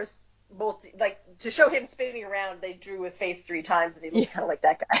Matador's both, like, to show him spinning around, they drew his face 3 times, and he looks kind of like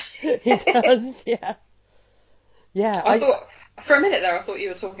that guy. He does, yeah. Yeah, I thought for a minute there, I thought you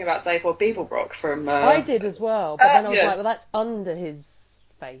were talking about Zaphod Beeblebrock from. I did as well, but then I was like, well, that's under his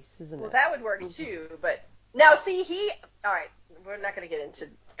face, isn't it? Well, that would work too, but now see, all right, we're not going to get into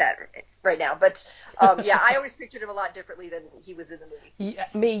that right now, but I always pictured him a lot differently than he was in the movie. Yeah,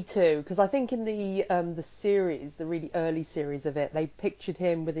 me too, because I think in the series, the really early series of it, they pictured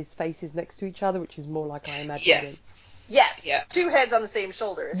him with his faces next to each other, which is more like I imagined him. Yes. Yeah. 2 heads on the same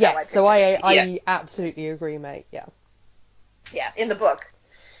shoulder is how I pictured so I absolutely agree, mate. Yeah. Yeah, in the book.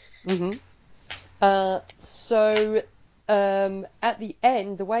 Mhm. So at the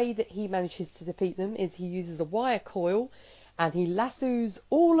end, the way that he manages to defeat them is he uses a wire coil, and he lassos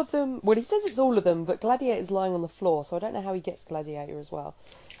all of them. Well, he says it's all of them, but Gladiator's lying on the floor, so I don't know how he gets Gladiator as well.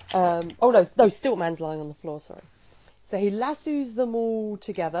 No, Stiltman's lying on the floor. Sorry. So he lassos them all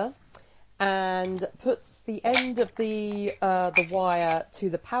together, and puts the end of the wire to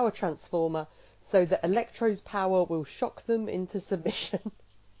the power transformer, so that Electro's power will shock them into submission.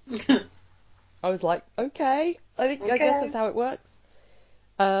 I was like, okay. I guess that's how it works.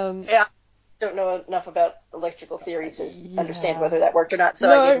 Yeah. Don't know enough about electrical theory to understand whether that worked or not.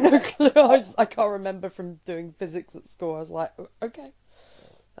 So no clue. I can't remember from doing physics at school. I was like, okay,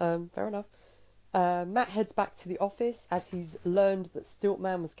 fair enough. Matt heads back to the office as he's learned that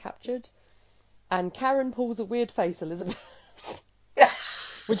Stiltman was captured, and Karen pulls a weird face, Elizabeth,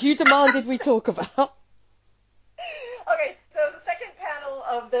 which you demanded we talk about. Okay, so the second panel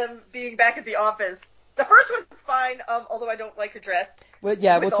of them being back at the office. The first one's fine, although I don't like her dress. Well,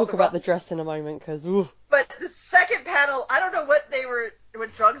 yeah, we'll talk about the dress in a moment, because... But the second panel, I don't know what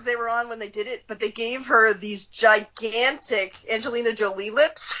drugs they were on when they did it, but they gave her these gigantic Angelina Jolie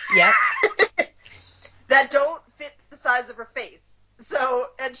lips. Yeah. That don't fit the size of her face. So,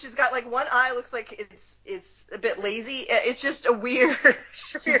 and she's got like one eye looks like it's a bit lazy. It's just a weird.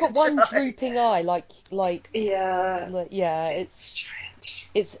 She's got one drooping eye, it's strange.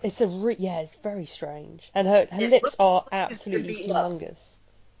 It's very strange, and her lips are absolutely humongous.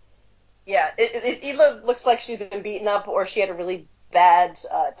 Yeah, it either looks like she's been beaten up or she had a really bad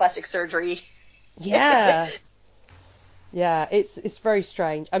plastic surgery. Yeah. Yeah, it's very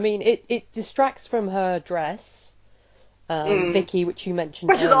strange. I mean, it distracts from her dress, Vicky, which you mentioned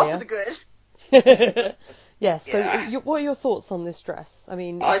which earlier. is also the good. Yes. So, Yeah. what are your thoughts on this dress? I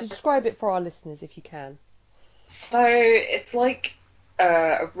mean, describe it for our listeners if you can. So it's like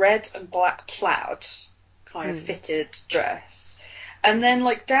a red and black plaid kind of fitted dress, and then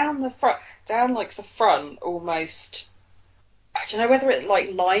like down the front almost. I don't know whether it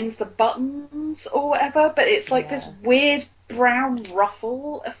like lines the buttons or whatever, but it's like this weird brown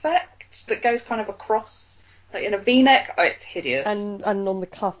ruffle effect that goes kind of across, like in a V-neck. Oh, it's hideous. And on the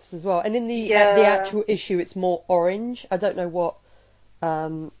cuffs as well. And in the actual issue, it's more orange. I don't know what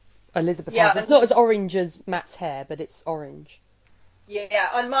Elizabeth has. It's not as orange as Matt's hair, but it's orange. Yeah,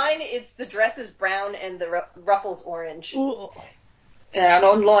 on mine, it's the dress is brown and the ruffles orange. Ooh. Yeah, and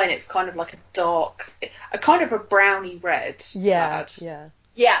online it's kind of like a kind of a browny red. Yeah, plaid. yeah.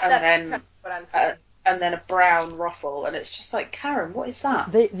 Yeah, and that's then kind of what I'm saying. And then a brown ruffle, and it's just like, Karen, what is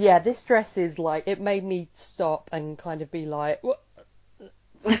that? This dress is like, it made me stop and kind of be like, what?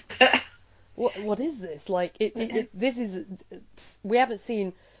 What is this? Like, this is, we haven't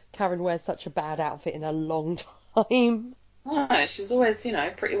seen Karen wear such a bad outfit in a long time. No, she's always,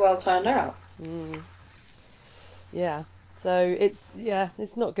 pretty well turned out. Yeah. So it's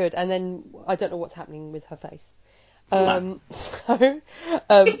not good. And then I don't know what's happening with her face. So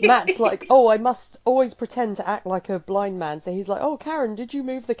Matt's like, oh, I must always pretend to act like a blind man. So he's like, oh, Karen, did you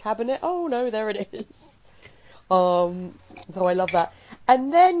move the cabinet? Oh no, there it is. So I love that.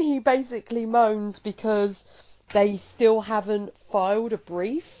 And then he basically moans because they still haven't filed a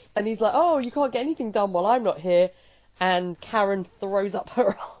brief. And he's like, oh, you can't get anything done while I'm not here. And Karen throws up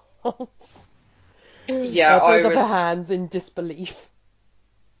her arms. Yeah, throws up her hands in disbelief.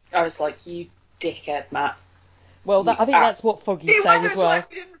 I was like, you dickhead, Matt. Well, I think that's what Foggy's saying as well. Why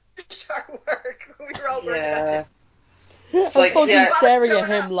we didn't finish our work. We were all worried about it. And like, Foggy's staring at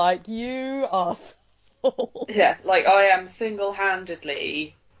him like, you arsehole. Yeah, like, I am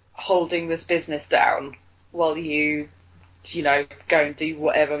single-handedly holding this business down while you go and do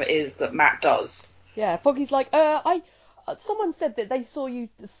whatever it is that Matt does. Yeah, Foggy's like, someone said that they saw you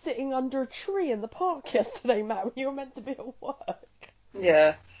sitting under a tree in the park yesterday, Matt, when you were meant to be at work.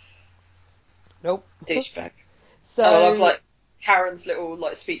 Yeah. Nope. Douchebag. So, I love, like, Karen's little,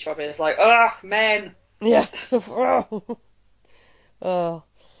 like, speech bubble. It's like, ugh, men. Yeah.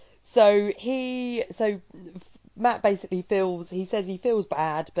 So Matt basically he says he feels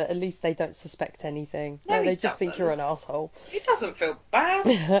bad, but at least they don't suspect anything. No, they just think you're an asshole. He doesn't feel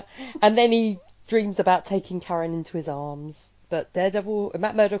bad. And then he dreams about taking Karen into his arms. But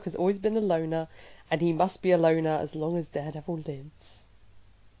Matt Murdock has always been a loner, and he must be a loner as long as Daredevil lives.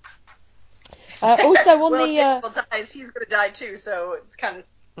 Also on Daredevil dies, he's going to die too, so it's kind of...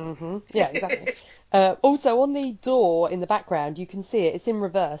 Mm-hmm. Yeah, exactly. Also on the door in the background, you can see it. It's in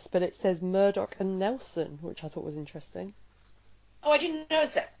reverse, but it says Murdock and Nelson, which I thought was interesting. Oh, I didn't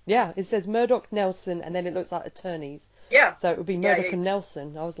notice that. Yeah, it says Murdock, Nelson, and then it looks like attorneys. Yeah. So it would be Murdock and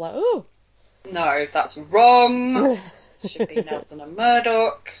Nelson. I was like, oh. No, that's wrong. It should be Nelson and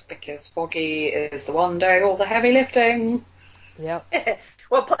Murdock, because Foggy is the one doing all the heavy lifting. Yeah.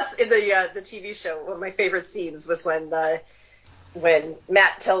 Well, plus in the TV show, one of my favorite scenes was when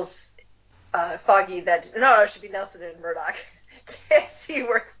Matt tells Foggy that no, it should be Nelson and Murdock. Can't see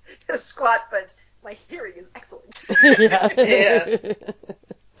worth a squat, but my hearing is excellent. Yeah.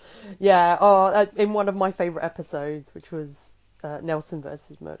 Yeah. In one of my favorite episodes, which was Nelson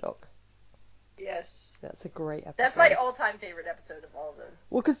versus Murdock. Yes. That's a great episode. That's my all-time favorite episode of all of them.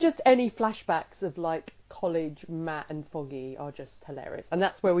 Well, because just any flashbacks of, like, college Matt and Foggy are just hilarious. And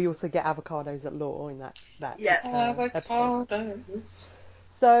that's where we also get avocados at law in that yes. Episode. Avocados.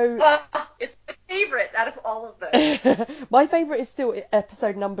 So... it's my favourite out of all of them. My favourite is still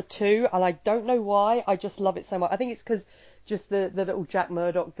episode number 2, and I don't know why. I just love it so much. I think it's because just the little Jack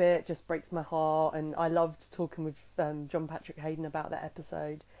Murdock bit just breaks my heart, and I loved talking with John Patrick Hayden about that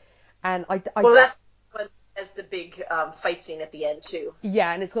episode. And well, that's one has the big fight scene at the end too.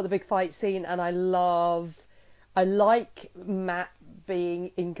 Yeah, and it's got the big fight scene, and I like Matt being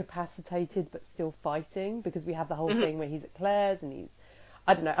incapacitated but still fighting, because we have the whole thing where he's at Claire's and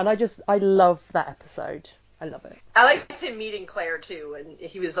I don't know, and I love that episode. I love it. I liked him meeting Claire too, and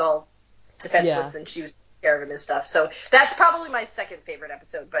he was all defenseless and she was taking care of him and stuff. So that's probably my second favorite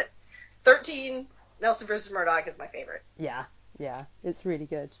episode, but 13, Nelson versus Murdock, is my favorite. Yeah, it's really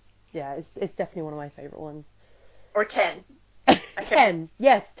good. Yeah, it's definitely one of my favourite ones. Or 10. 10.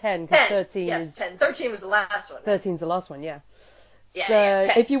 Yes, 10, because 13 yes, 10. 13 was the last one. 13's the last one, yeah. Yeah,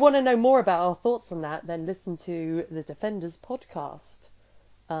 so if you want to know more about our thoughts on that, then listen to the Defenders podcast.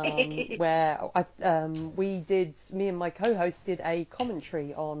 where me and my co-host did a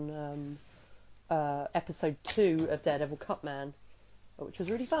commentary on episode 2 of Daredevil Cutman, which was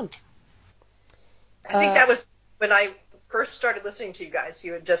really fun. I think that was when I first started listening to you guys.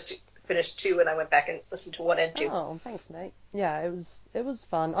 You had just finished 2, and I went back and listened to 1 and 2. Oh, thanks, mate. Yeah, it was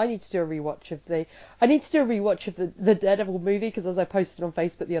fun. I need to do a rewatch of the Daredevil movie, because as I posted on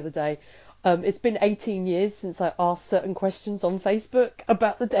Facebook the other day, it's been 18 years since I asked certain questions on Facebook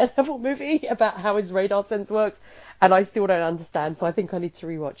about the Daredevil movie, about how his radar sense works, and I still don't understand, so I think I need to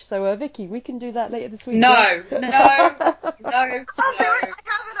rewatch. So, Vicky, we can do that later this week. No. I'll do it. I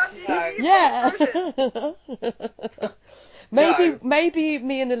have it on DVD. No. Maybe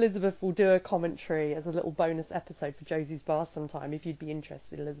me and Elizabeth will do a commentary as a little bonus episode for Josie's Bar sometime, if you'd be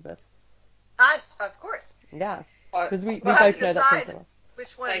interested, Elizabeth. Of course. Yeah, because we we'll both know that so well.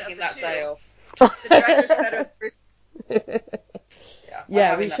 Which one taking of the that two? day off. The director's better.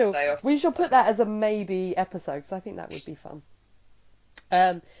 Yeah, we shall put that as a maybe episode, because I think that would be fun.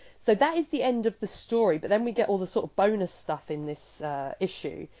 So that is the end of the story, but then we get all the sort of bonus stuff in this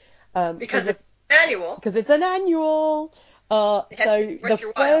issue. Because it's annual. Because it's an annual. So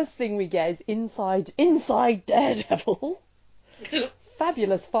the first thing we get is Inside Daredevil.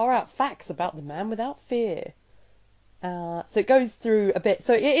 Fabulous far out facts about the man without fear. So it goes through a bit.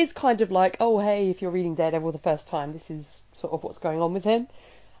 So it is kind of like, oh, hey, if you're reading Daredevil the first time, this is sort of what's going on with him.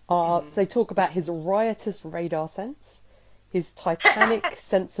 So they talk about his riotous radar sense, his titanic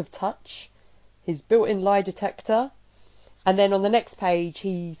sense of touch, his built-in lie detector. And then on the next page,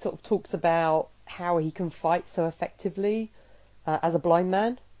 he sort of talks about how he can fight so effectively as a blind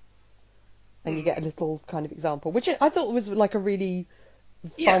man. And you get a little kind of example, which I thought was like a really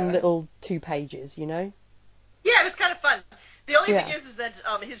fun little 2 pages, you know? Yeah, it was kind of fun. The only thing is that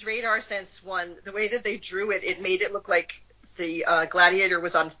his radar sense one, the way that they drew it, it made it look like the gladiator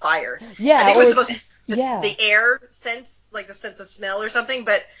was on fire. Yeah. I think it was supposed to be the air sense, like the sense of smell or something,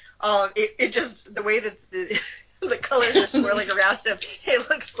 but it just, the way that the colors are swirling around him, it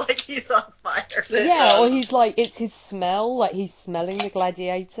looks like he's on fire. Yeah, or he's like, it's his smell, like he's smelling the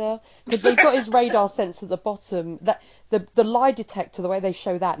gladiator. Because they've got his radar sense at the bottom. That the lie detector, the way they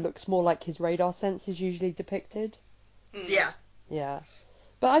show that, looks more like his radar sense is usually depicted. Yeah. Yeah.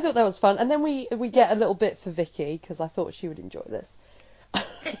 But I thought that was fun. And then we get a little bit for Vicky, because I thought she would enjoy this.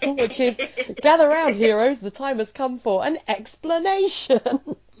 Which is, gather round, heroes, the time has come for an explanation.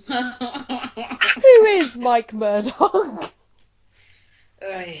 Who is Mike Murdock?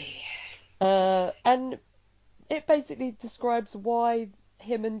 And it basically describes why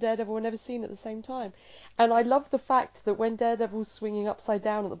him and Daredevil were never seen at the same time. And I love the fact that when Daredevil's swinging upside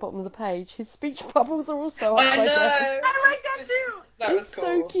down at the bottom of the page, his speech bubbles are also upside down. I like that too. That was cool.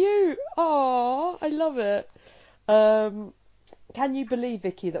 So cute. Aww, I love it. Can you believe,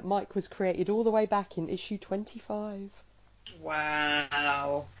 Vicky, that Mike was created all the way back in issue 25?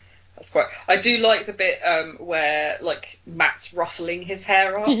 Wow. That's quite... I do like the bit where, like, Matt's ruffling his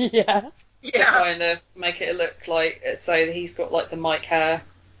hair up. Yeah. To kind of make it look like, so that he's got, like, the Mike hair.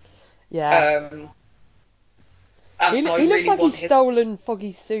 Yeah. He looks like he's stolen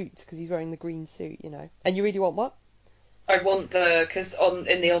Foggy's suit, because he's wearing the green suit, you know. And you really want what? I want because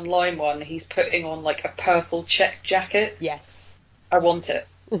in the online one, he's putting on, like, a purple check jacket. Yes. I want it.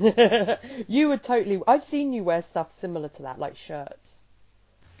 You would totally... I've seen you wear stuff similar to that, like shirts.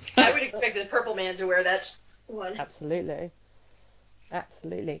 I would expect the Purple Man to wear that one. Absolutely.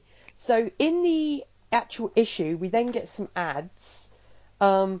 So in the actual issue, we then get some ads.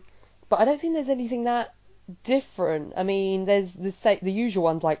 But I don't think there's anything that different. I mean, there's the usual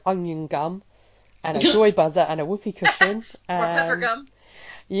ones like onion gum, and a joy buzzer, and a whoopee cushion. Or pepper gum.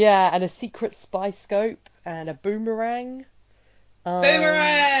 Yeah, and a secret spy scope, and a boomerang.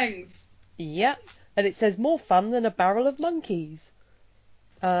 Boomerangs! Yep. And it says more fun than a barrel of monkeys.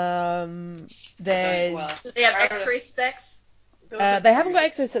 There's... Do they have X-ray specs? They haven't got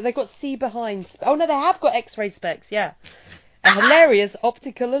X-ray specs. They've got see behind specs. Oh, no, they have got X-ray specs, yeah. A hilarious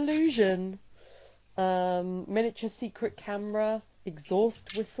optical illusion. Miniature secret camera.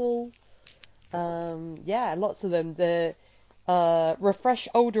 Exhaust whistle. Yeah, lots of them. The refresh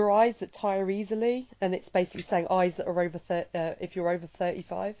older eyes that tire easily. And it's basically saying eyes that are over if you're over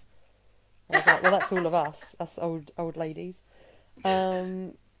 35. I was like, well, that's all of us old ladies.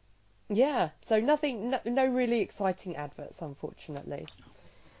 Yeah, so no really exciting adverts, unfortunately.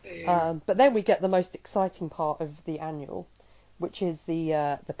 But then we get the most exciting part of the annual, which is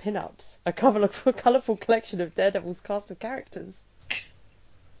the pin-ups, a colourful collection of Daredevil's cast of characters.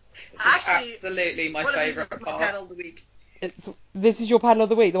 Actually, absolutely my favourite part. My panel of the week. This is your panel of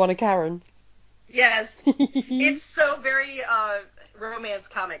the week, the one of Karen. Yes, it's so very romance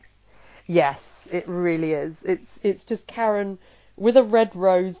comics. Yes, it really is. It's just Karen with a red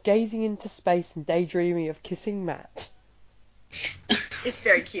rose gazing into space and daydreaming of kissing Matt. It's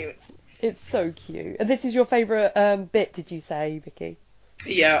very cute. It's so cute. And this is your favourite bit, did you say, Vicky?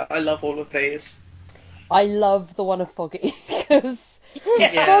 Yeah, I love all of these. I love the one of Foggy because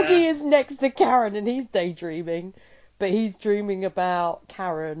Foggy is next to Karen and he's daydreaming, but he's dreaming about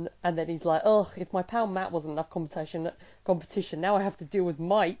Karen, and then he's like, "Oh, if my pal Matt wasn't enough competition, now I have to deal with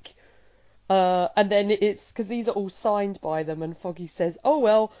Mike." And then it's because these are all signed by them, and Foggy says, "Oh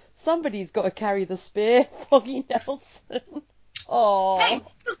well, somebody's got to carry the spear." Foggy Nelson. Oh. Hey,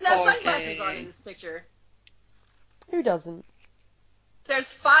 there's no sunglasses on in this picture. Who doesn't?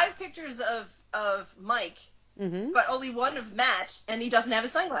 There's 5 pictures of Mike, Mm-hmm. but only one of Matt, and he doesn't have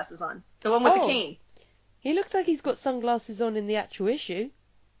his sunglasses on. The one with the cane. He looks like he's got sunglasses on in the actual issue.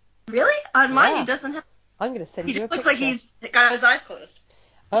 Really? On mine, he doesn't have. I'm going to send He you a looks picture. like he's got his eyes closed.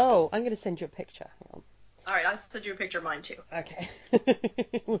 Oh, I'm going to send you a picture. Hang on. All right, I'll send you a picture of mine too. Okay.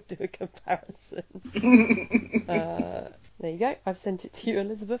 We'll do a comparison. There you go. I've sent it to you,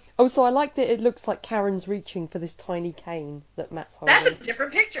 Elizabeth. Oh, so I like that it looks like Karen's reaching for this tiny cane that Matt's holding. That's a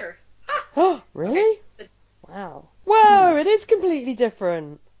different picture. Oh, really? Okay. Wow. Whoa, it is completely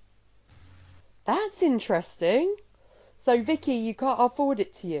different. That's interesting. So, Vicky, I'll forward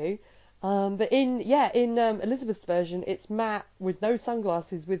it to you. But in Elizabeth's version, it's Matt with no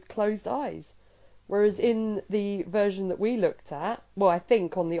sunglasses with closed eyes. Whereas in the version that we looked at, well, I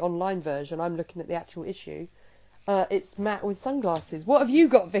think on the online version, I'm looking at the actual issue, it's Matt with sunglasses. What have you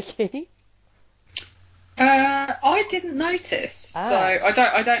got, Vicky? I didn't notice, so I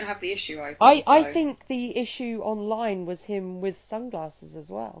don't have the issue open. I think the issue online was him with sunglasses as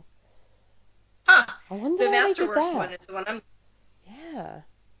well. Huh. I wonder the why they did Masterworks that. one is the one I'm. Yeah.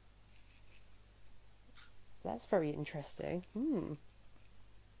 That's very interesting.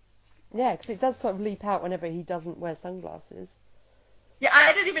 Yeah, because it does sort of leap out whenever he doesn't wear sunglasses. Yeah,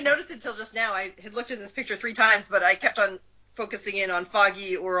 I didn't even notice it until just now. I had looked at this picture 3 times, but I kept on focusing in on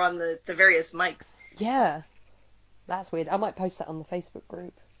Foggy or on the various mics. Yeah. That's weird. I might post that on the Facebook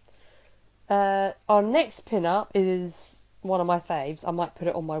group. Our next pin-up is one of my faves. I might put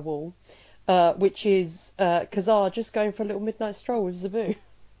it on my wall. Which is Kazar just going for a little midnight stroll with Zabu.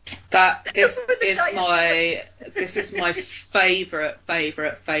 This is my favourite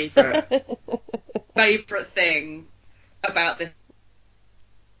thing about this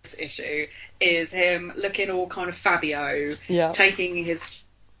issue is him looking all kind of Fabio, taking his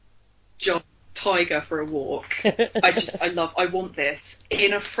John Tiger for a walk. I want this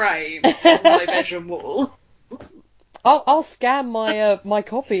in a frame on my bedroom wall. I'll scan my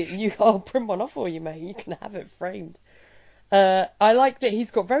copy and I'll print one off for you, mate. You can have it framed. I like that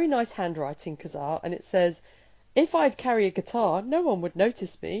he's got very nice handwriting, Kazar, and it says, "If I'd carry a guitar, no one would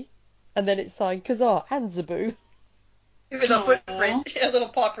notice me." And then it's signed Kazar and Zabu. With a footprint, a little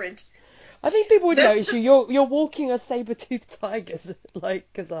paw print. I think people would notice you. You're walking a saber-toothed tiger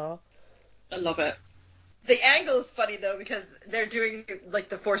like Kazar. I love it. The angle is funny though because they're doing like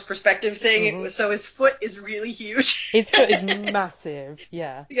the forced perspective thing, so his foot is really huge. His foot is massive,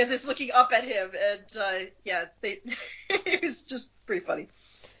 yeah. Because it's looking up at him, and it was just pretty funny.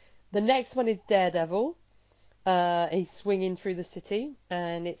 The next one is Daredevil. He's swinging through the city,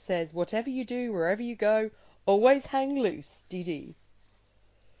 and it says, "Whatever you do, wherever you go, always hang loose, DD."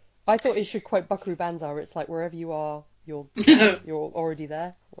 I thought it should quote Buckaroo Banzai, where it's like, wherever you are, you're already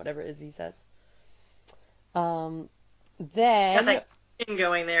there, whatever it is he says. Then Got that chin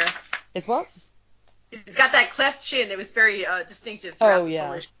going there. It's what? He's got that cleft chin. It was very distinctive throughout this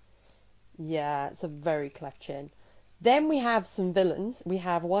whole issue. Yeah, it's a very cleft chin. Then we have some villains. We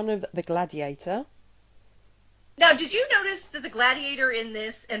have one of the Gladiator. Now, did you notice that the Gladiator in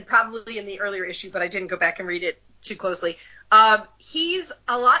this, and probably in the earlier issue, but I didn't go back and read it too closely, he's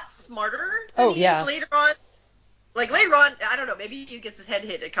a lot smarter than he is later on. Like, later on, I don't know, maybe he gets his head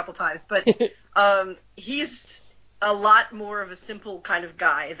hit a couple times, but he's a lot more of a simple kind of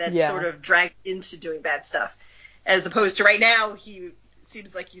guy that's sort of dragged into doing bad stuff. As opposed to right now, he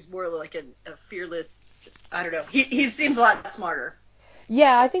seems like he's more like a fearless, I don't know, he seems a lot smarter.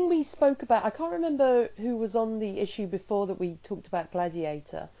 Yeah, I think we spoke about, I can't remember who was on the issue before that we talked about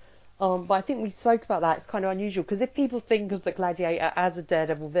Gladiator, but I think we spoke about that. It's kind of unusual, because if people think of the Gladiator as a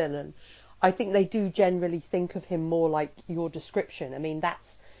Daredevil villain, I think they do generally think of him more like your description. I mean,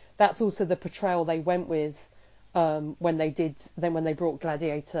 that's also the portrayal they went with when they brought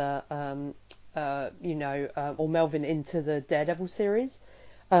Gladiator, or Melvin into the Daredevil series,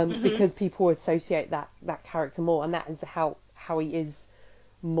 because people associate that character more, and that is how he is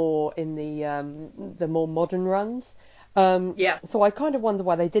more in the more modern runs. So I kind of wonder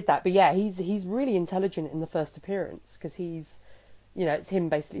why they did that. But yeah, he's really intelligent in the first appearance because he's, you know, it's him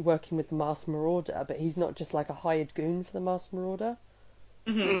basically working with the Masked Marauder, but he's not just like a hired goon for the Masked Marauder.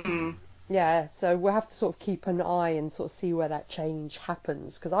 Mm-hmm. Yeah, so we'll have to sort of keep an eye and sort of see where that change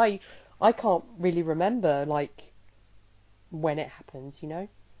happens because I can't really remember like when it happens, you know.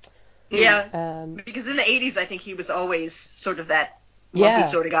 Yeah. Because in the 80s, I think he was always sort of that lumpy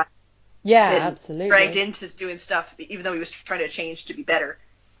sort of guy. Yeah, absolutely. Dragged into doing stuff, even though he was trying to change to be better.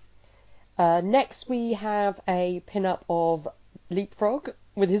 Next, we have a pin-up of Leapfrog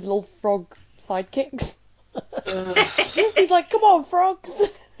with his little frog sidekicks. He's like, come on, frogs.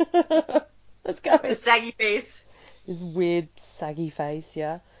 Let's go. His saggy face. His weird, saggy face,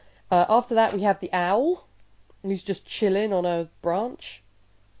 yeah. After that, we have the owl, who's just chilling on a branch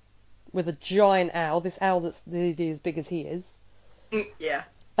with a giant owl. This owl that's nearly as big as he is. Yeah.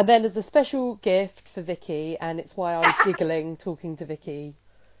 And then there's a special gift for Vicky, and it's why I was giggling talking to Vicky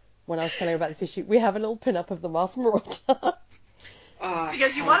when I was telling her about this issue. We have a little pin-up of the Masked Marauder.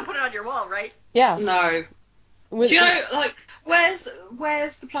 Because you want to put it on your wall, right? Yeah. No. Do you know, like, where's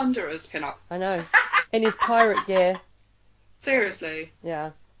the Plunderer's pin-up? I know. In his pirate gear. Seriously?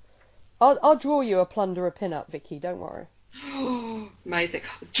 Yeah. I'll draw you a Plunderer pin-up, Vicky, don't worry. Amazing.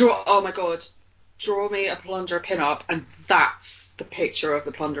 Oh my god. Draw me a Plunderer pin-up, and that's the picture of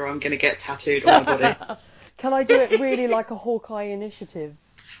the Plunderer I'm going to get tattooed on my body. Can I do it really like a Hawkeye Initiative?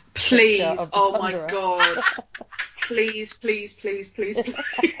 Please. Oh my god. Please, please, please, please, please.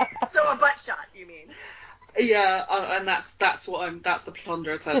 So a butt shot, you mean? Yeah, and that's the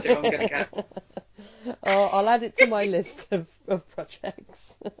Plunderer tattoo I'm going to get. I'll add it to my list of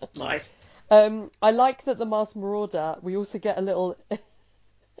projects. Nice. I like that the Masked Marauder, we also get a little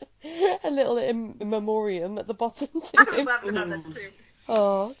in memoriam at the bottom to him. I love about that too.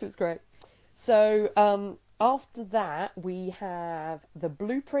 Oh, that's great. So after that, we have the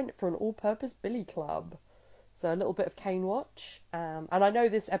blueprint for an all-purpose billy club. So a little bit of Kane Watch. And I know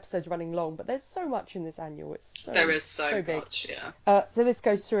this episode's running long, but there's so much in this annual. There is so big. much, yeah. So this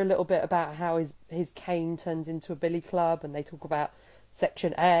goes through a little bit about how his cane turns into a billy club, and they talk about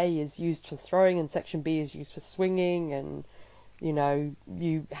Section A is used for throwing and Section B is used for swinging, and you know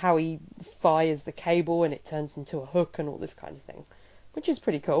how he fires the cable and it turns into a hook and all this kind of thing, which is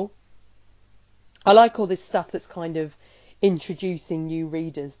pretty cool. I like all this stuff that's kind of introducing new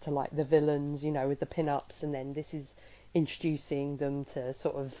readers to like the villains, you know, with the pin-ups, and then this is introducing them to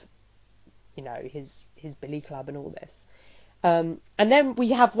sort of, you know, his billy club and all this. And then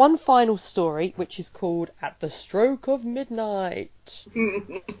we have one final story, which is called At the Stroke of Midnight.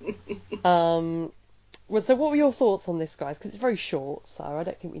 So what were your thoughts on this, guys? Because it's very short, so I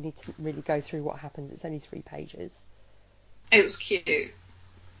don't think we need to really go through what happens. It's only 3 pages. It was cute. It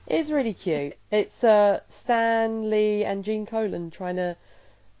is really cute. It's Stan Lee and Gene Colan trying to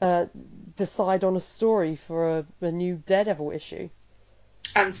decide on a story for a new Daredevil issue.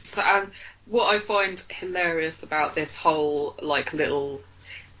 And what I find hilarious about this whole like little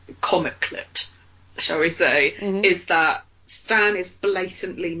comiclet, shall we say, is that Stan is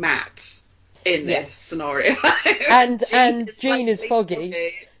blatantly mad in this scenario. And Gene is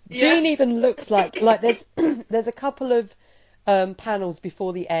foggy. Gene even looks like there's a couple of panels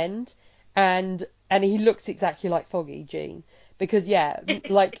before the end, and he looks exactly like Foggy, Gene, because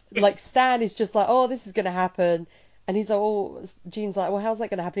like Stan is just like, oh, this is gonna happen, and he's like, oh, Gene's like, well, how's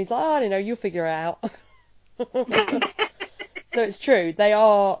that gonna happen? He's like, oh, I don't know, you'll figure it out. So it's true, they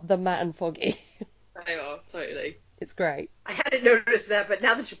are the Matt and Foggy. They are, totally. It's great. I hadn't noticed that, but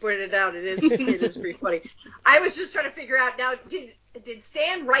now that you pointed it out, it is pretty funny. I was just trying to figure out now, did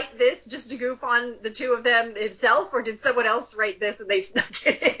Stan write this just to goof on the two of them himself, or did someone else write this and they snuck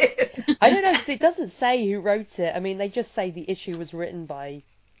it in? I don't know, because it doesn't say who wrote it. I mean, they just say the issue was written by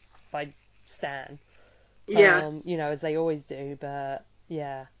Stan. Yeah. You know, as they always do, but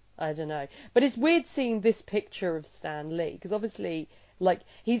yeah, I don't know. But it's weird seeing this picture of Stan Lee, because obviously, like,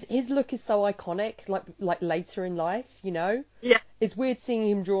 his look is so iconic, like later in life, you know? Yeah. It's weird seeing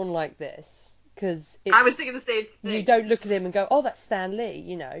him drawn like this, because I was thinking the same thing. You don't look at him and go, oh, that's Stan Lee,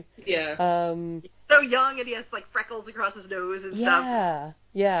 you know? Yeah. He's so young, and he has, like, freckles across his nose and stuff.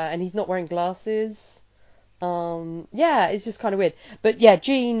 Yeah, and he's not wearing glasses. Yeah, it's just kind of weird. But yeah,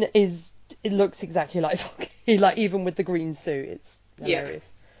 Gene it looks exactly like Foggy, like, even with the green suit. It's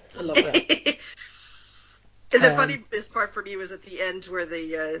hilarious. Yeah. I love it. And the funniest part for me was at the end where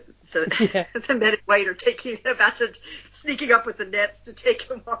the men in white are sneaking up with the nets to take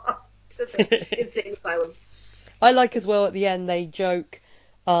him off to the insane asylum. I like as well at the end they joke,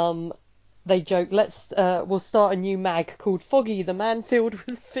 we'll start a new mag called Foggy, the Man Filled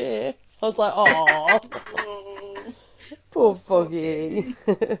with Fear. I was like, oh. Poor Foggy.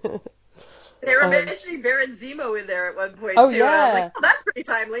 They were mentioning Baron Zemo in there at one point, oh, too. Yeah. And I was like, oh, that's pretty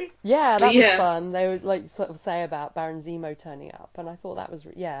timely. Yeah, that was fun. They would, like, sort of say about Baron Zemo turning up, and I thought that was,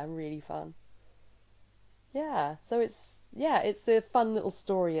 really fun. Yeah, so it's a fun little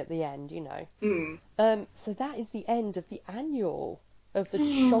story at the end, you know. So that is the end of the annual, of the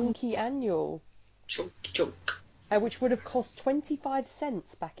chonky annual. Chonk. Which would have cost 25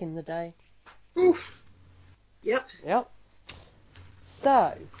 cents back in the day. Oof. Yep.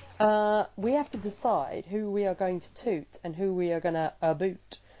 So, we have to decide who we are going to toot and who we are going to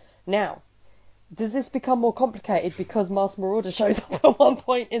boot. Now, does this become more complicated because Mars Marauder shows up at one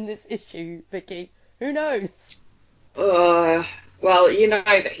point in this issue, Vicky? Who knows? Well, you know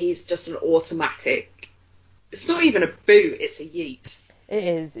that he's just an automatic. It's not even a boot, it's a yeet. It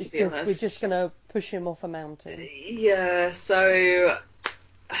is. It's just honest. We're just going to push him off a mountain. Yeah, so...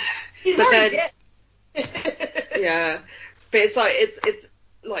 He's already dead. Yeah, but it's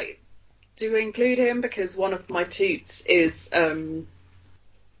like, do we include him? Because one of my toots is, oh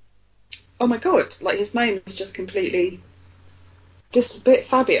my god, like his name is just completely, just a bit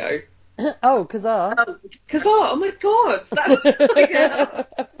Fabio. Oh, Kazar. Oh my god,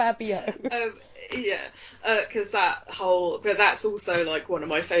 that Fabio. Because but that's also like one of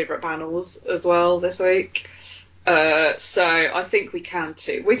my favourite panels as well this week. So I think we can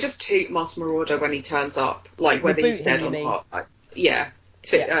too. We just toot Mars Marauder when he turns up, like whether he's dead or not. Boot. Yeah,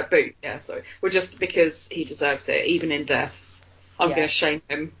 sorry. Well, just because he deserves it, even in death. I'm going to shame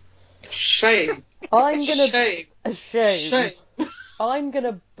him. Shame. I'm going to shame. I'm going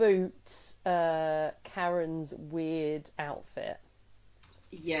to boot Karen's weird outfit.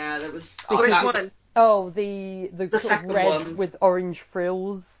 Yeah, that was. Which one? Oh, the sort of red one. with orange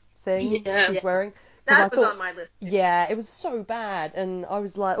frills thing he's wearing. That was on my list. Yeah, it was so bad, and I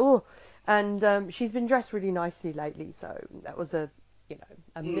was like, oh. And she's been dressed really nicely lately, so that was a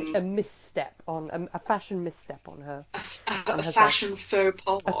misstep on a fashion misstep on her. A fashion faux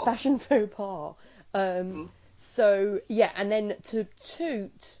pas. A fashion faux pas. So yeah, and then to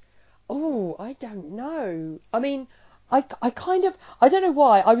toot. Oh, I don't know. I mean, I kind of, I don't know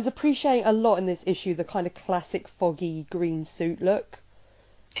why, I was appreciating a lot in this issue the kind of classic Foggy green suit look,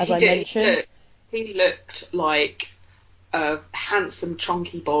 as I mentioned. He looked like a handsome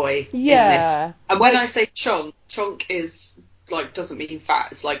chonky boy in this. And when I say chonk is like doesn't mean fat.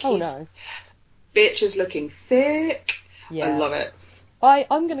 It's like bitch is looking thick. Yeah. I love it.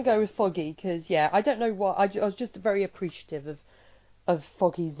 I'm gonna go with Foggy because I don't know what I was just very appreciative of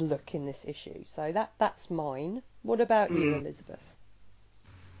Foggy's look in this issue. So that's mine. What about you, Elizabeth?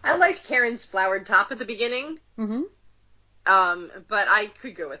 I liked Karen's flowered top at the beginning. Mm-hmm. But I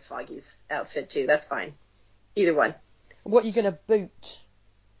could go with Foggy's outfit too. That's fine. Either one. What are you gonna boot?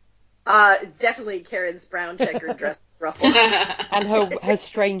 Definitely Karen's brown checkered dress ruffle. And her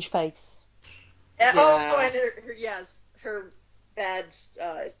strange face. Oh, and her bad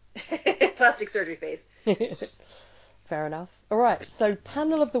plastic surgery face. Fair enough. All right, so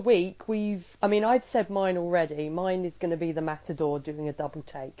panel of the week, I've said mine already. Mine is going to be the Matador doing a double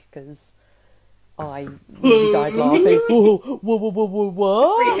take, because I really died laughing.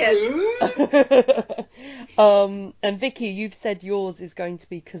 What? And Vicky, you've said yours is going to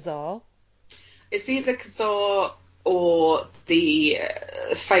be Kazar. It's either Kazar or the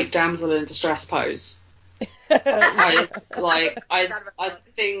fake damsel in distress pose. I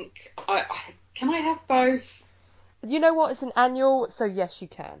think can I have both? You know what? It's an annual, so yes, you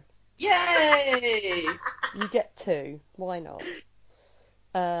can. Yay! You get 2. Why not?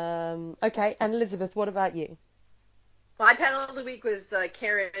 Okay, and Elizabeth, what about you? My panel of the week was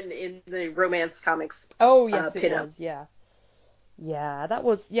Karen in the romance comics. Oh, yes, it was, yeah. Yeah, that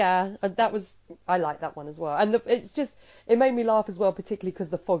was, I like that one as well. And it made me laugh as well, particularly because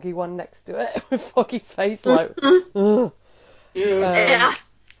the Foggy one next to it, with Foggy's face, like, ugh. Yeah.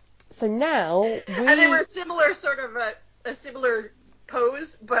 So now and they were similar, sort of a similar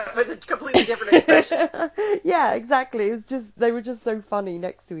pose, but with a completely different expression. Yeah, exactly. It was they were just so funny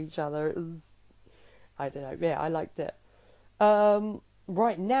next to each other. It was, I don't know. Yeah, I liked it.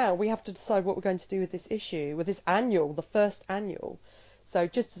 Right now we have to decide what we're going to do with this issue, with this annual, the first annual. So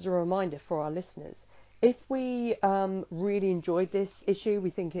just as a reminder for our listeners, if we really enjoyed this issue, we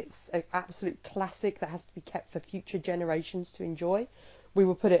think it's an absolute classic that has to be kept for future generations to enjoy, we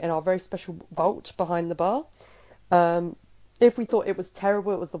will put it in our very special vault behind the bar. If we thought it was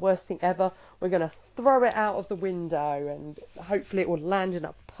terrible, it was the worst thing ever, we're going to throw it out of the window and hopefully it will land in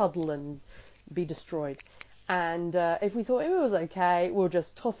a puddle and be destroyed. And if we thought it was okay, we'll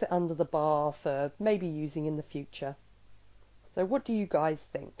just toss it under the bar for maybe using in the future. So what do you guys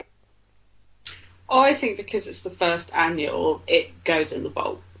think? I think because it's the first annual, it goes in the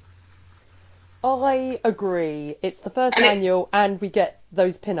vault. I agree. It's the first annual, and we get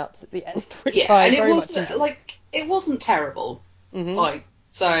those pin-ups at the end, which yeah, I and very much enjoy. Like, it wasn't terrible. Mm-hmm. Like,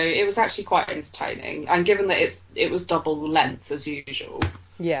 so it was actually quite entertaining. And given that it was double the length as usual,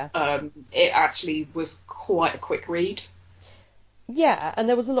 yeah, it actually was quite a quick read. Yeah, and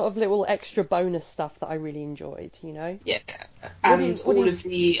there was a lot of little extra bonus stuff that I really enjoyed, you know? Yeah, and all of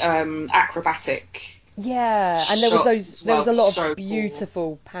the acrobatic. Yeah, and there was a lot of so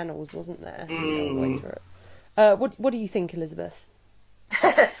beautiful panels, wasn't there? Mm. You know, all the way through it. What do you think, Elizabeth?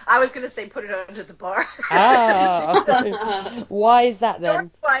 I was going to say put it under the bar. Why is that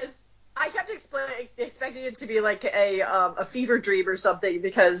then? I kept expecting it to be like a fever dream or something,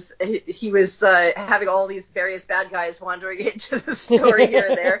 because he was having all these various bad guys wandering into the story here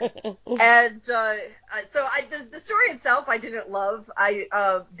and there, and so the story itself I didn't love.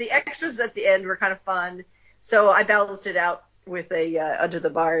 The extras at the end were kind of fun, so I balanced it out with a under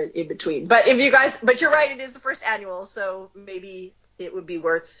the bar in between. But you're right, it is the first annual, so maybe it would be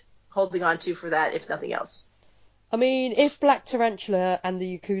worth holding on to for that, if nothing else. I mean, if Black Tarantula and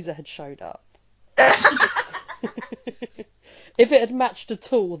the Yakuza had showed up, if it had matched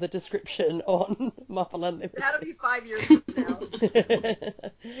at all the description on Marvel Unlimited. That'll be 5 years from now.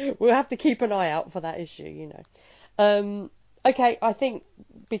 We'll have to keep an eye out for that issue, you know. Okay, I think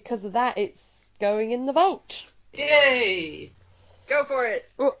because of that, it's going in the vault. Yay! Go for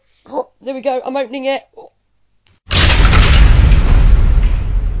it. Oh, there we go. I'm opening it.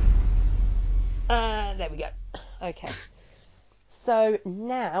 There we go. Okay. So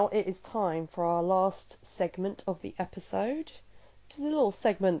now it is time for our last segment of the episode, which is a little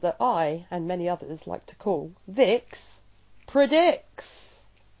segment that I and many others like to call Vix Predicts.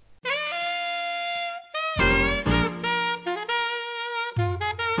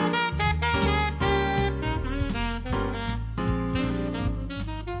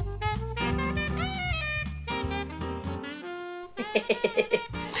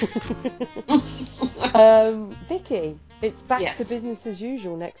 Vicky, it's back to business as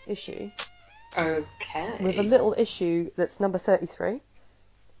usual next issue. Okay. With a little issue that's number 33.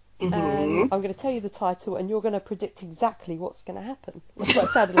 Mm-hmm. And I'm going to tell you the title, and you're going to predict exactly what's going to happen. That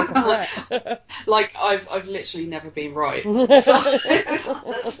sounded like a threat. Like I've literally never been right.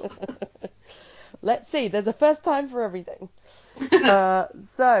 Let's see. There's a first time for everything.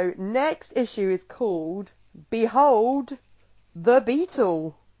 So next issue is called Behold the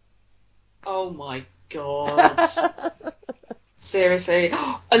Beetle. Oh my god. Seriously.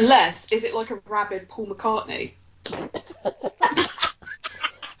 Unless, is it like a rabid Paul McCartney?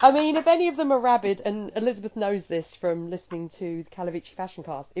 I mean, if any of them are rabid, and Elizabeth knows this from listening to the Calavicci Fashion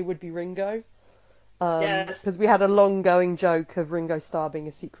Cast, it would be Ringo. Yes. Because we had a long-going joke of Ringo Starr being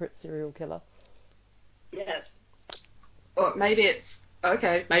a secret serial killer. Yes. Or maybe it's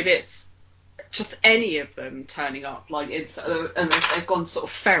just any of them turning up, like it's and they've gone sort of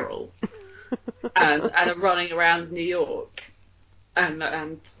feral and are running around New York, and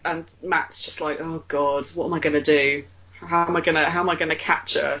Matt's just like, oh god, what am I gonna do? How am I gonna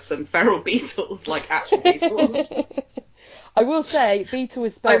capture some feral beetles, like actual beetles? I will say beetle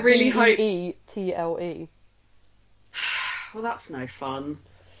is spelled B-E-E-T-L-E. Well, that's no fun.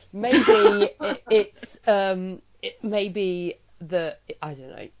 Maybe it may be that, I don't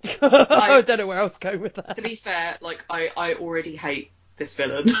know. I don't know where I was going with that. To be fair, like I already hate this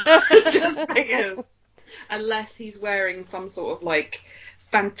villain just because, unless he's wearing some sort of like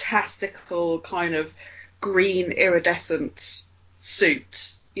fantastical kind of green iridescent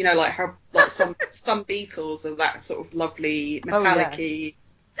suit, you know, like how like some beetles are that sort of lovely metallic-y.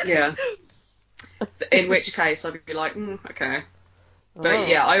 Yeah. In which case I'd be like, okay. But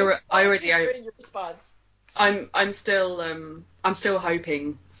yeah, I already. Your response. I'm still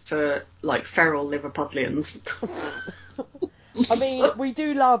hoping for like feral Liverpudlians. I mean, we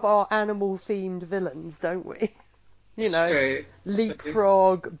do love our animal-themed villains, don't we? You know, True.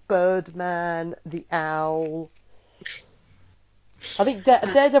 Leapfrog, Birdman, the Owl. I think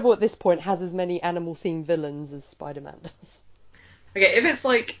Daredevil at this point has as many animal-themed villains as Spider-Man does. Okay, if it's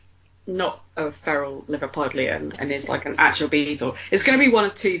like not a feral Liverpudlian and is like an actual beetle, it's going to be one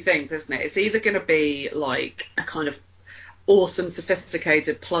of two things, isn't it? It's either going to be like a kind of awesome,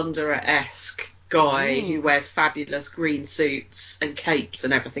 sophisticated plunderer-esque guy who wears fabulous green suits and capes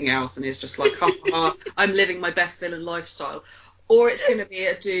and everything else and is just like, ha ha ha, I'm living my best villain lifestyle. Or it's going to be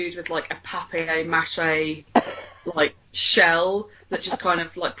a dude with like a papier-mâché like shell that just kind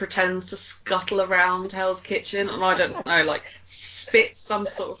of like pretends to scuttle around Hell's Kitchen, and I don't know, like spits some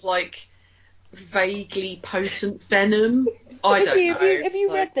sort of like vaguely potent venom. I don't know. Have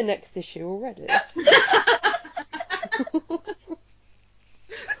you read the next issue already?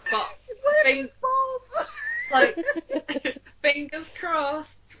 But fingers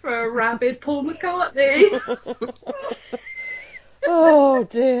crossed for a rabid Paul McCartney. Oh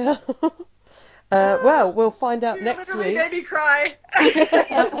dear. Well, we'll find out next week. Literally made me cry.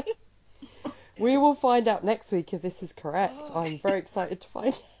 We will find out next week if this is correct. I'm very excited to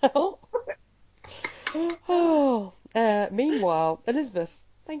find out. Meanwhile, Elizabeth,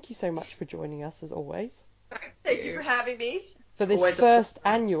 thank you so much for joining us as always. Thank you for having me. For this first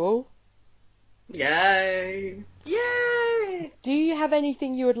annual. Yay! Yay! Do you have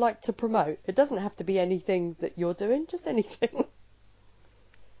anything you would like to promote? It doesn't have to be anything that you're doing, just anything.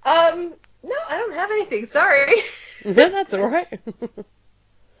 No, I don't have anything. Sorry. No, that's all right.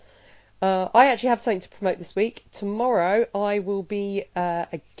 I actually have something to promote this week. Tomorrow I will be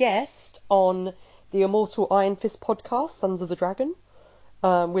a guest on the Immortal Iron Fist podcast, Sons of the Dragon,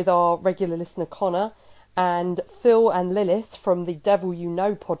 with our regular listener Connor and Phil and Lilith from the Devil You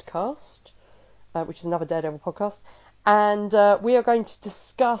Know podcast, which is another Daredevil podcast. And we are going to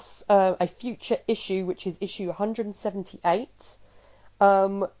discuss a future issue, which is issue 178.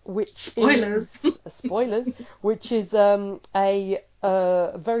 Which spoilers, which is a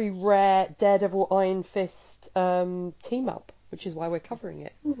very rare Daredevil Iron Fist team up, which is why we're covering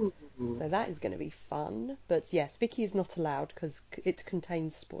it. Ooh. So that is going to be fun. But yes, Vicky is not allowed because it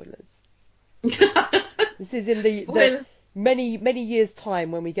contains spoilers. This is in the many years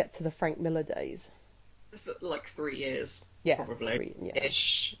time when we get to the Frank Miller days. Like 3 years. Yeah, probably.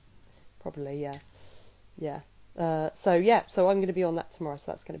 Ish. Probably, yeah. Yeah. So I'm going to be on that tomorrow,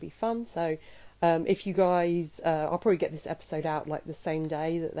 so that's going to be fun. So if you guys, I'll probably get this episode out like the same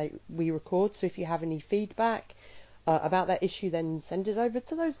day that we record. So if you have any feedback about that issue, then send it over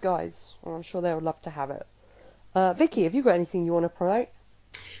to those guys. I'm sure they would love to have it. Vicky, have you got anything you want to promote?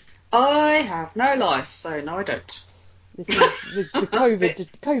 I have no life, so no, I don't. This is the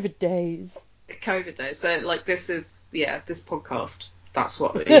COVID days. COVID days. So this is this podcast. That's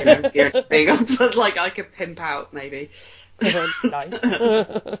what the only thing but I could pimp out maybe. Nice.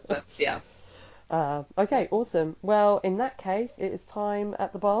 So, yeah. Okay, awesome. Well, in that case, it is time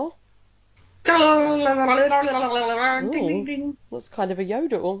at the bar. Ding, ding, ding. That's kind of a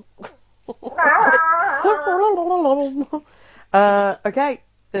yodel. Okay,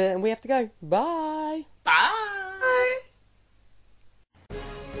 we have to go. Bye. Bye.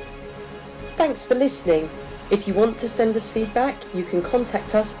 Thanks for listening. If you want to send us feedback, you can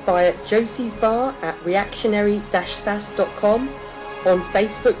contact us via Josie's Bar at reactionary-sas.com, on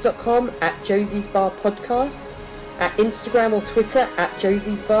facebook.com at Josie's Bar Podcast, at Instagram or Twitter at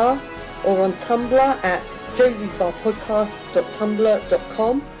Josie's Bar, or on Tumblr at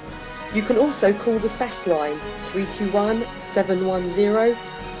josiesbarpodcast.tumblr.com. You can also call the SAS line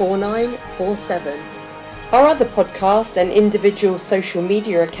 321-710-4947. Our other podcasts and individual social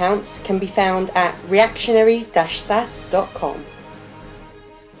media accounts can be found at reactionary-sas.com.